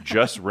star.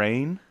 Just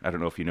Rain. I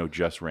don't know if you know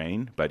Just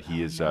Rain, but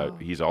he is.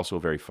 He's also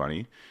very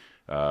funny.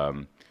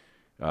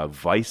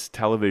 Vice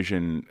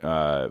television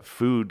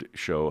food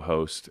show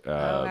host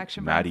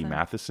Action Maddie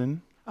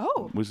Bronson.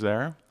 Matheson was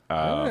there.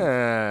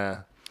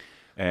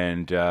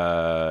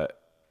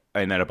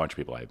 And then a bunch of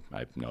people I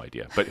have no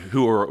idea, but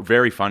who were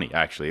very funny.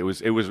 Actually,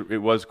 it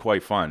was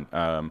quite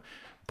fun,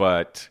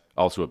 but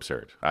also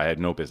absurd. I had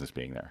no business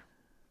being there.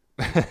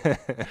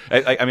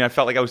 I mean, I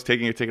felt like I was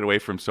taking a ticket away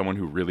from someone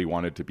who really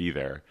wanted to be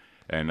there.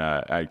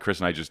 And Chris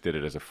and I just did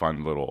it as a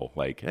fun little,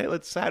 hey,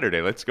 let's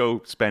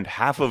go spend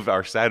half of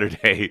our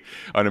Saturday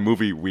on a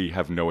movie we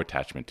have no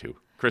attachment to.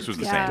 Chris was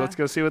the Yeah. same. Let's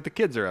go see what the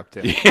kids are up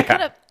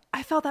to.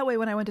 I felt that way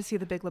when I went to see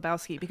The Big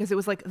Lebowski because it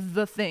was like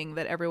the thing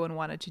that everyone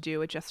wanted to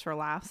do at Just for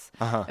Laughs,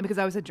 and because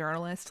I was a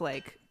journalist,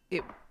 I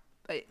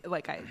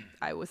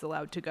was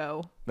allowed to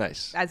go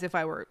Nice. as if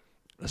I were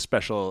A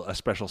special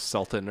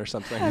Sultan or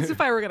something. as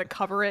if I were going to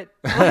cover it.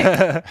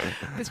 Like,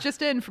 this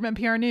just in from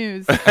NPR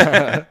News.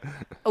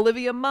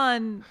 Olivia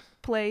Munn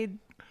played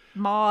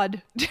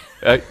Maud.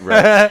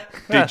 Right.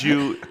 Did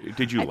you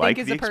I like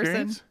think the as a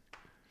person. experience?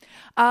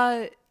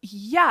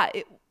 Yeah,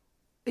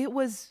 it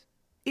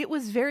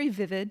was very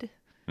vivid.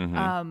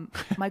 Mm-hmm.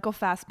 Michael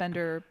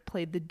Fassbender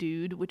played the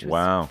dude, which was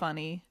Wow.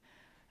 funny.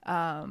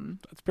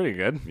 That's pretty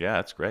good. Yeah,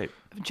 that's great.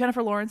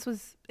 Jennifer Lawrence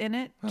was in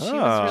it. She was Oh.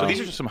 So really,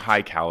 these are just some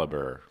high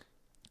caliber.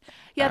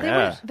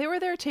 Yeah, they were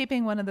there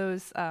taping one of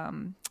those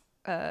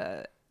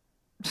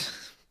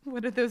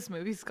what are those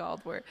movies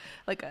called where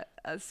like a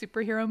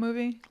superhero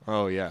movie?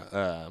 Oh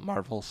yeah,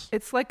 Marvels.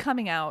 It's like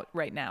coming out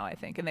right now, I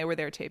think, and they were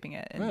there taping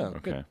it. And Oh,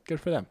 good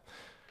for them.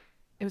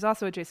 it was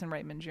also a Jason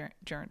Reitman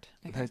journey.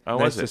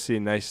 Nice to see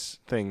nice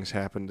things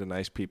happen to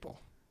nice people.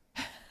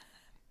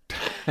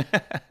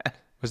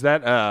 Was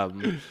that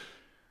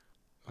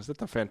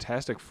the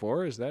Fantastic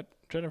Four? Is that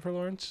Jennifer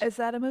Lawrence? Is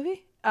that a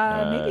movie?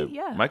 Maybe,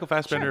 yeah. Michael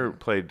Fassbender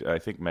played, I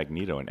think,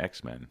 Magneto in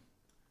X-Men.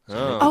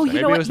 Oh, you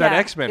maybe know what? it was that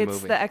X-Men movie.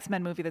 It's the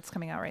X-Men movie that's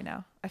coming out right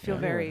now. I feel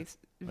very A young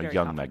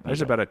confident. Magneto.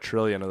 There's about 1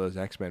 trillion of those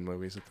X-Men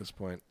movies at this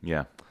point.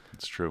 Yeah,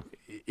 it's true.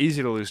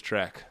 Easy to lose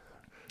track.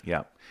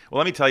 Yeah. Well,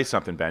 let me tell you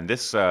something, Ben.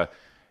 This, it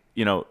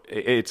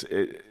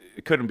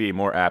couldn't be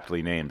more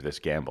aptly named, this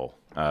gamble.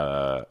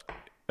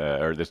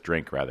 Or this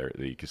drink, rather,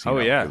 the casino. Oh,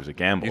 yeah. It was a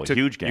gamble, a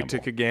huge gamble. You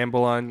took a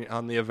gamble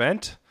on the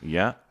event?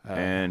 Yeah.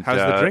 And how's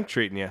the drink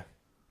treating you?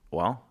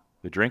 Well,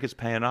 the drink is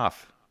paying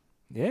off.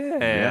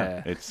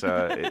 Yeah. It's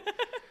I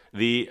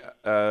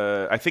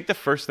think the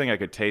first thing I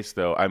could taste,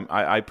 though,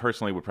 I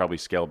personally would probably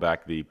scale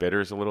back the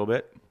bitters a little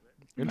bit.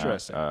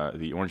 Interesting.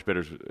 The orange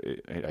bitters,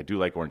 I do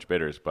like orange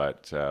bitters,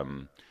 but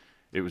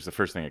it was the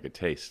first thing I could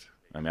taste.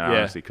 I mean, I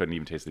honestly couldn't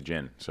even taste the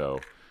gin. So,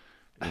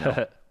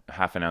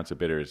 half an ounce of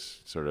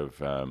bitters sort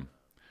of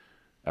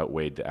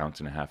outweighed the ounce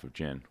and a half of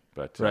gin.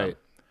 But right.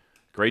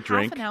 Great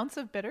drink. Half an ounce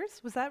of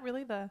bitters? Was that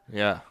really the...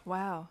 Yeah.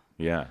 Wow.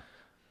 Yeah.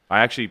 I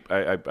actually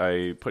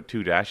I put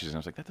 2 dashes and I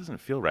was like, that doesn't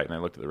feel right. And I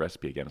looked at the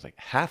recipe again. I was like,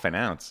 half an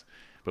ounce.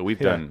 But we've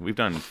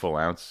done full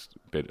ounce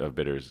of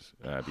bitters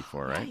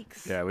before, right?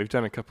 Yikes. Yeah, we've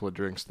done a couple of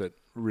drinks that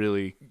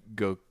really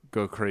go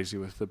crazy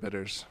with the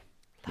bitters.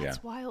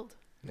 That's wild.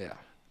 Yeah.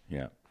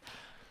 Yeah.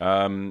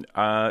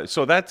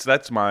 So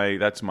that's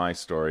my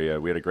story.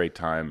 We had a great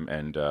time,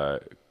 and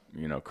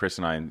Chris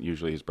and I, and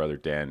usually his brother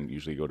Dan,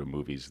 usually go to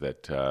movies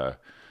that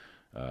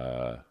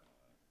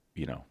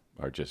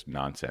are just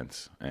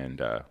nonsense,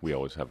 and we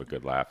always have a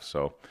good laugh.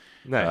 So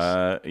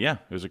Nice. It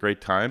was a great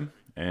time,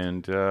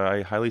 and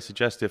I highly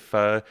suggest if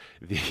the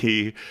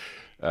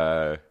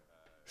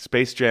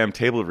Space Jam live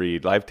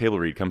table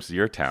read comes to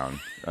your town,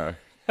 go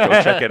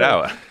check it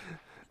out.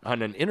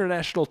 On an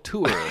international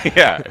tour.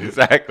 Yeah,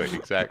 exactly.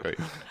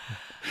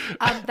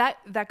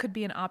 That could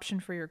be an option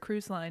for your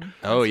cruise line.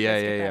 Oh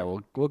yeah.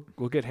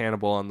 We'll get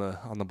Hannibal on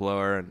the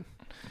blower, and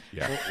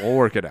Yeah. we'll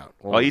work it out.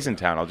 While he's in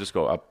town, I'll just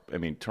go up. I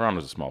mean,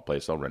 Toronto's a small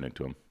place. I'll run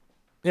into him.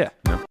 Yeah.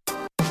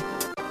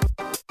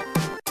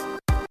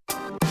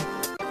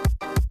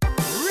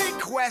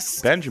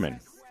 Request. Benjamin,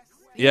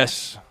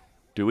 Yes.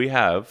 do we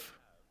have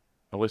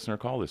a listener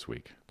call this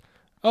week?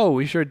 Oh,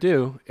 we sure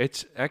do.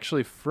 It's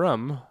actually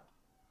from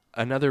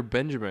another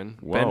Benjamin,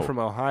 Ben Whoa. from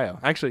Ohio.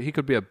 Actually, he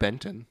could be a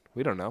Benton.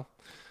 We don't know.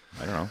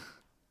 I don't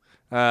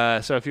know.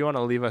 So if you want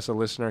to leave us a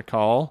listener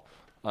call,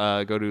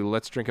 go to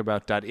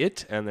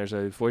letsdrinkabout.it, and there's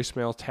a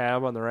voicemail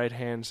tab on the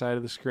right-hand side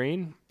of the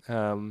screen.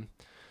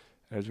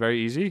 It's very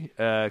easy.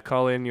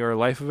 Call in your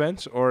life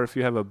events, or if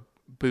you have a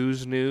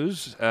booze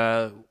news,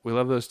 we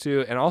love those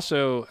too. And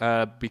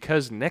also,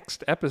 because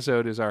next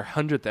episode is our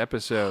 100th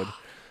episode,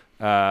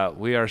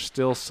 we are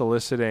still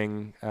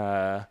soliciting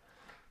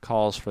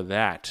calls for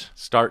that.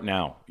 Start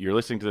now. You're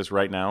listening to this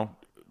right now.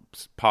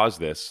 Pause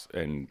this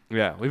and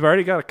Yeah, we've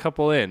already got a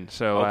couple in,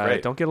 so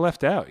great. don't get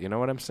left out. You know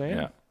what I'm saying?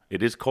 yeah.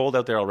 It is cold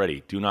out there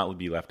already. Do not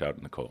be left out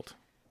in the cold.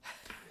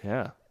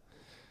 Yeah.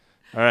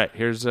 All right,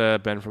 here's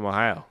Ben from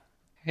Ohio.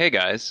 Hey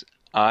guys,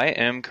 I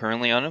am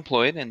currently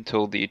unemployed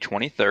until the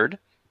 23rd,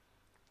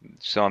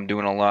 so I'm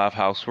doing a lot of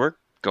housework,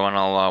 going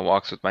on a lot of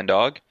walks with my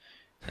dog,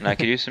 and I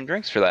could use some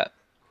drinks for that.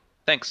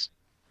 Thanks.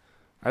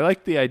 I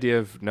like the idea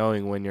of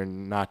knowing when you're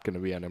not going to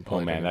be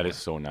unemployed. Oh man, that anymore. is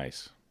so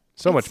nice.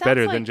 so It much sounds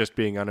better like- than just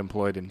being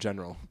unemployed in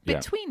general. Yeah.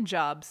 Between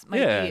jobs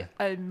might Yeah.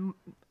 be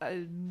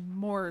a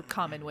more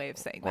common way of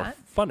saying Or that.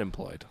 fun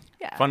employed.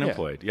 Yeah. Fun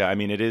employed. Yeah, I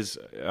mean, it is.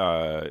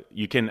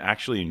 You can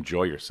actually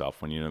enjoy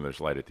yourself when you know there's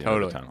light at the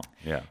end of the tunnel.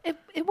 Yeah.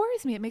 It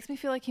worries me. It makes me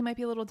feel like he might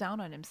be a little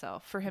down on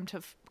himself for him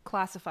to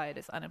classify it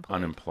as unemployed.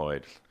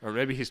 Unemployed. Or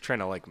maybe he's trying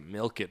to like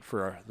milk it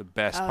for the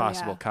best Oh,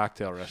 possible yeah.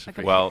 cocktail Like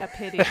recipe. a, Well- a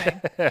pity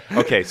thing.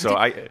 Okay, so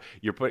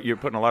you're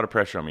putting a lot of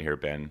pressure on me here,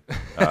 Ben.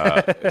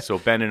 So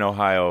Ben in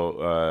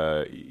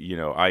Ohio,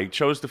 I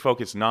chose to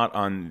focus not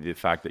on the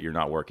fact that you're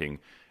not working,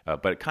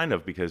 but kind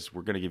of because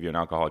we're going to give you an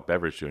alcoholic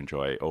beverage to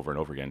enjoy over and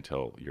over again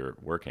until you're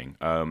working.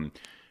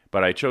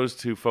 But I chose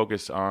to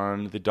focus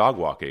on the dog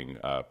walking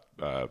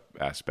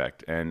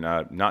aspect, and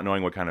not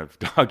knowing what kind of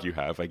dog you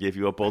have, I gave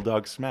you a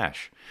Bulldog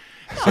Smash.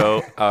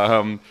 So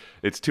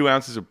it's 2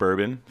 ounces of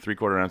bourbon,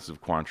 3/4 ounces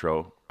of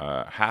Cointreau,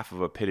 half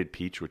of a pitted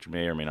peach, which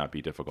may or may not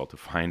be difficult to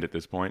find at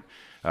this point,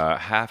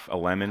 half a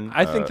lemon.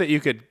 I think that you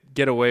could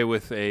get away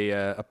with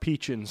a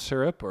peach in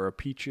syrup or a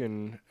peach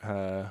in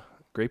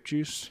grape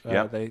juice.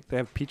 Yeah. They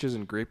have peaches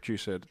and grape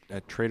juice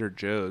at Trader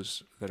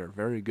Joe's that are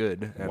very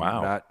good and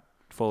Wow. not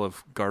full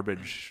of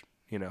garbage,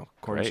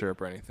 corn Great.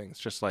 syrup or anything. It's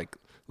just like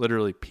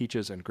literally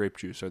peaches and grape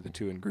juice are the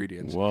two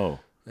ingredients. Whoa.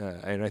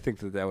 And I think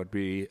that would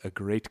be a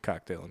great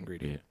cocktail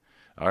ingredient.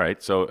 All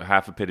right, so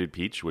half a pitted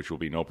peach, which will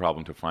be no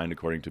problem to find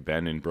according to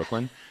Ben in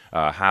Brooklyn.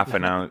 Half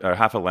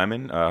a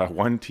lemon,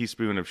 1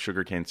 teaspoon of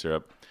sugarcane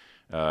syrup,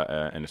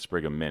 and a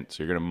sprig of mint.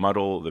 So you're going to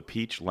muddle the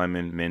peach,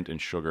 lemon, mint,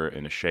 and sugar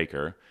in a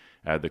shaker.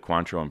 Add the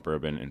Cointreau and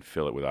bourbon and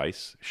fill it with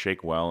ice.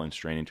 Shake well and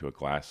strain into a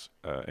glass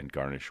and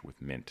garnish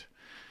with mint.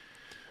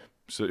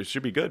 So it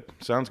should be good.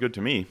 Sounds good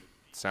to me.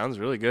 Sounds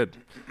really good.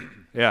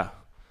 Yeah.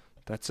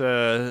 That's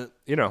a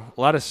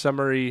lot of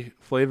summery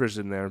flavors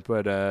in there,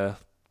 but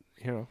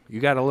you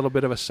got a little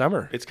bit of a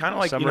summer. It's kind of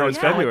like summer it's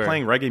kind of like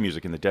playing reggae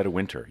music in the dead of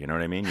winter. You know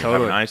what I mean? You're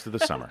Totally. having eyes to the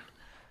summer.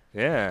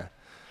 Yeah.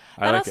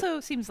 That also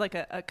seems like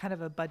a kind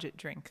of a budget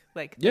drink.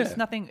 Like there's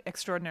nothing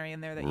extraordinary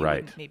in there that you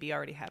wouldn't maybe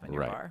already have in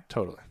your bar.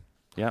 Totally.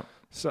 Yeah.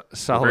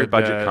 Solid. Very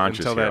budget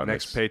conscious until here that on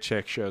next this.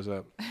 paycheck shows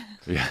up.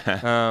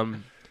 Yeah.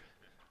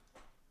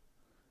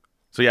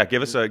 So yeah,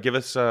 give us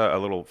a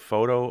little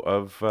photo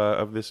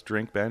of this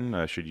drink,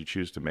 Ben. Should you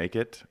choose to make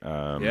it?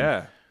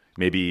 Yeah.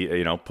 Maybe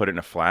put it in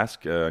a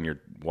flask on your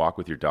walk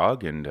with your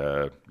dog, and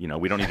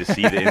we don't need to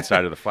see the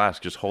inside of the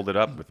flask. Just hold it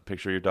up with a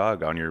picture of your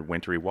dog on your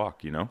wintry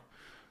walk.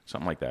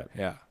 Something like that.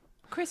 Yeah.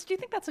 Chris, do you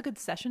think that's a good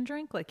session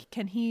drink? Like,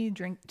 can he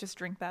drink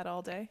that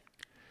all day?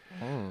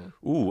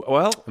 Ooh,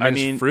 well, I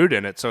mean, there's fruit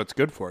in it, so it's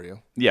good for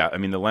you. Yeah, I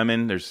mean the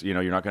lemon. There's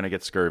you're not going to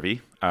get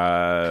scurvy.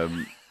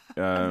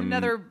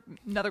 Another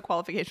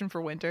qualification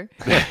for winter.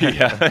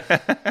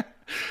 Yeah.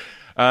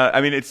 I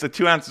mean, it's the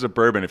 2 ounces of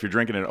bourbon. If you're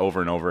drinking it over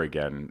and over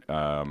again,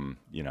 you're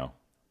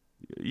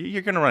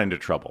going to run into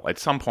trouble. At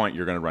some point,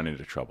 you're going to run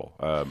into trouble.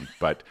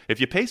 But if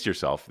you pace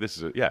yourself,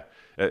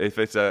 if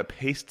it's a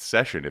paced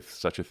session, if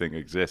such a thing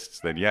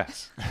exists, then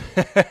yes.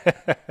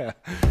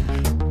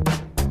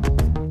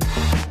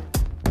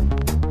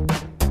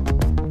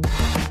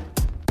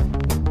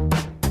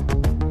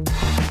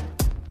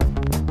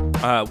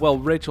 Well,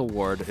 Rachel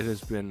Ward, it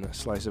has been a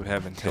slice of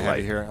heaven to have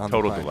you here on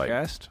Total the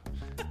podcast.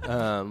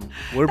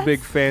 We're big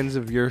fans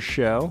of your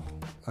show.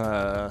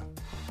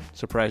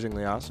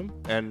 Surprisingly awesome.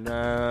 And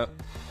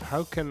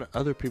how can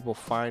other people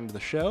find the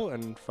show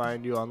and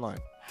find you online?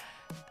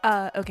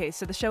 Okay,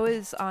 so the show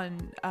is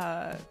on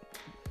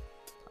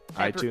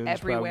iTunes,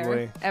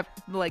 everywhere,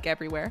 like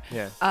everywhere.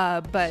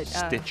 Yeah. But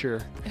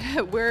Stitcher.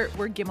 we're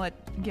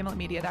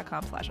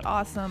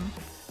gimletmedia.com/awesome.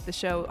 The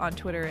show on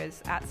Twitter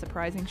is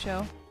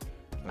 @surprisingshow.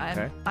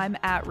 Okay. I'm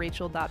at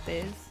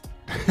Rachel.biz.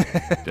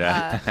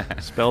 Yeah.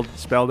 Spelled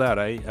out,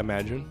 I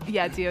imagine.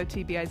 Yeah,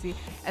 DOTBIZ.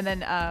 And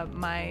then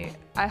I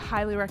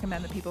highly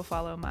recommend that people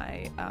follow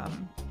my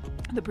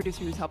the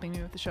producer who's helping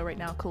me with the show right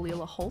now,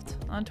 Kalila Holt,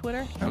 on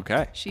Twitter.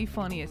 Okay. She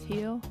funny as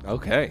hell.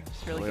 Okay.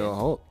 She's really Kalila good.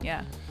 Holt.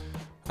 Yeah.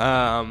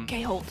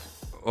 K Holt.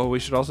 Well, we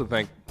should also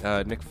thank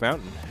Nick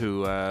Fountain,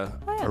 who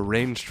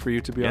arranged for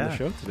you to be on the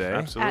show today.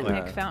 Absolutely.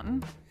 At Nick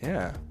Fountain.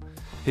 Yeah.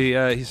 He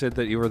said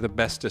that you were the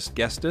bestest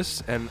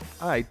guestess, and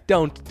I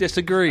don't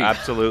disagree.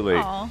 Absolutely.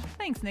 Aw,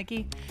 thanks,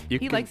 Nikki.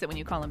 He likes it when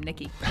you call him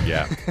Nikki.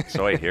 Yeah.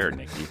 So I hear,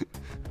 Nikki.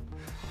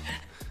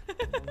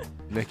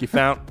 Nicky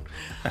Fountain.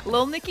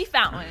 Little Nikki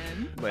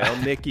Fountain. Well,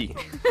 Nikki.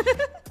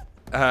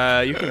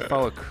 You can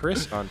follow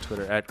Chris on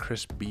Twitter at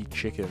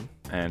ChrisBChicken.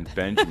 And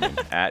Benjamin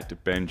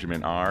at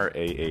Benjamin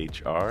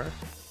RAHR.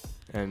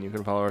 And you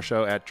can follow our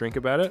show at Drink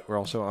About It. We're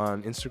also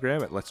on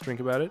Instagram at Let's Drink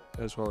About It,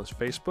 as well as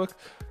Facebook.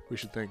 We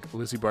should thank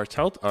Lizzie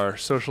Bartelt, our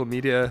social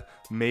media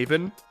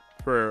maven,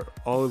 for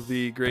all of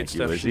the great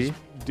stuff she's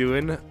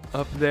doing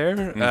up there.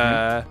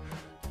 Mm-hmm.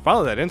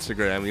 Follow that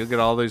Instagram. You'll get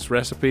all these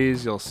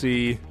recipes. You'll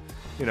see,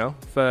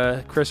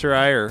 if Chris or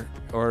I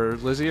or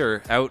Lizzie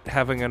are out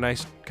having a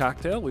nice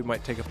cocktail, we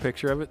might take a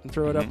picture of it and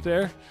throw it up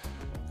there.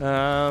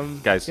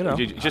 Guys,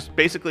 just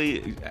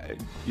basically,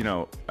 get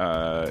in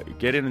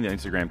the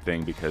Instagram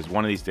thing, because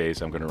one of these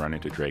days I'm going to run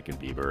into Drake and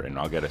Bieber, and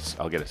I'll get a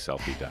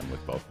selfie done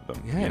with both of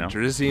them. Yeah,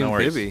 Drizzy and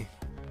Bibby.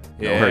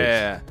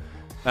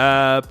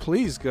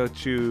 Please go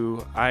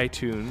to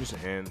iTunes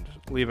and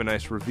leave a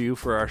nice review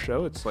for our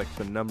show. It's like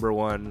the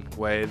 #1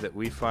 way that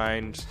we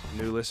find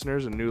new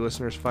listeners, and new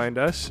listeners find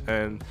us,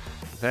 and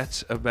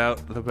that's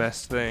about the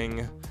best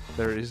thing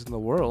there is in the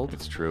world.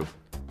 It's true.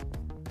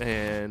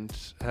 And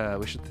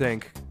we should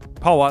thank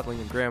Paul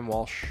Watling and Graham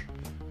Walsh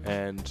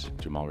and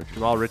Jamal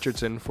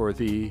Richardson for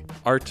the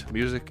art,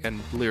 music, and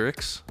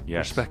lyrics,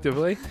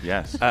 respectively.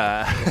 Yes.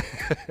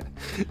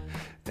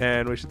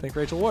 And we should thank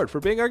Rachel Ward for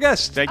being our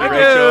guest. Thank you,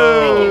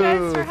 Rachel. Thank you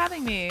guys for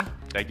having me.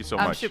 Thank you so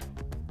much. Should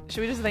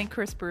we just thank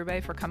Chris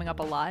Berube for coming up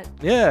a lot?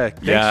 Yeah.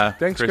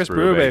 Thanks Chris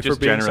Berube for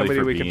being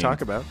somebody we can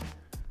talk about.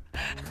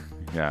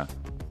 Yeah.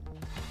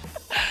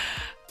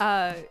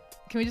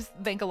 Can we just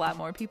thank a lot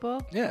more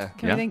people? Yeah.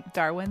 Can we thank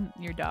Darwin,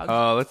 your dog?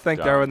 Oh, let's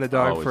thank Darwin the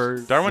dog for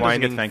Darwin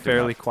whining enough.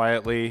 fairly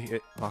quietly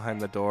behind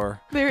the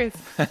door. There is.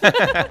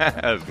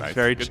 That was nice.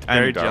 Very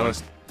Darwin.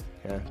 jealous.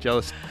 Yeah,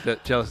 jealous that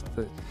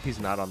he's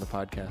not on the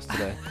podcast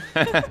today.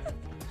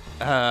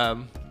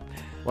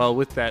 Well,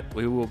 with that,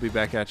 we will be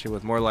back at you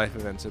with more life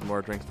events and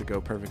more drinks to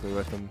go perfectly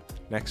with them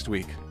next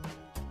week.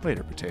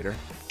 Later, potato.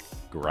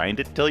 Grind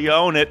it till you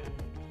own it.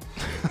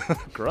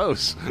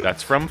 Gross.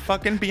 That's from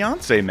fucking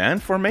Beyonce, man.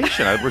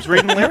 Formation. I was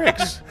reading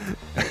lyrics.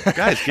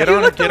 Guys, get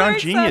on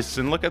Genius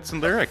and look at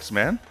some lyrics,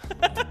 man.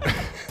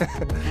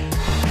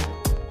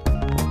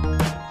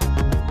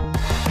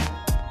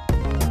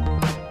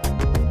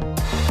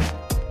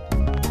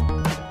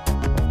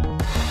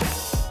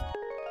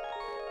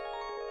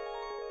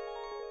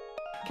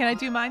 Can I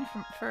do mine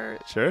for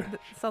Sure. the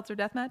Seltzer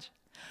Deathmatch?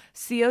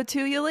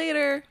 CO2 you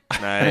later.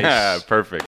 Nice. Perfect.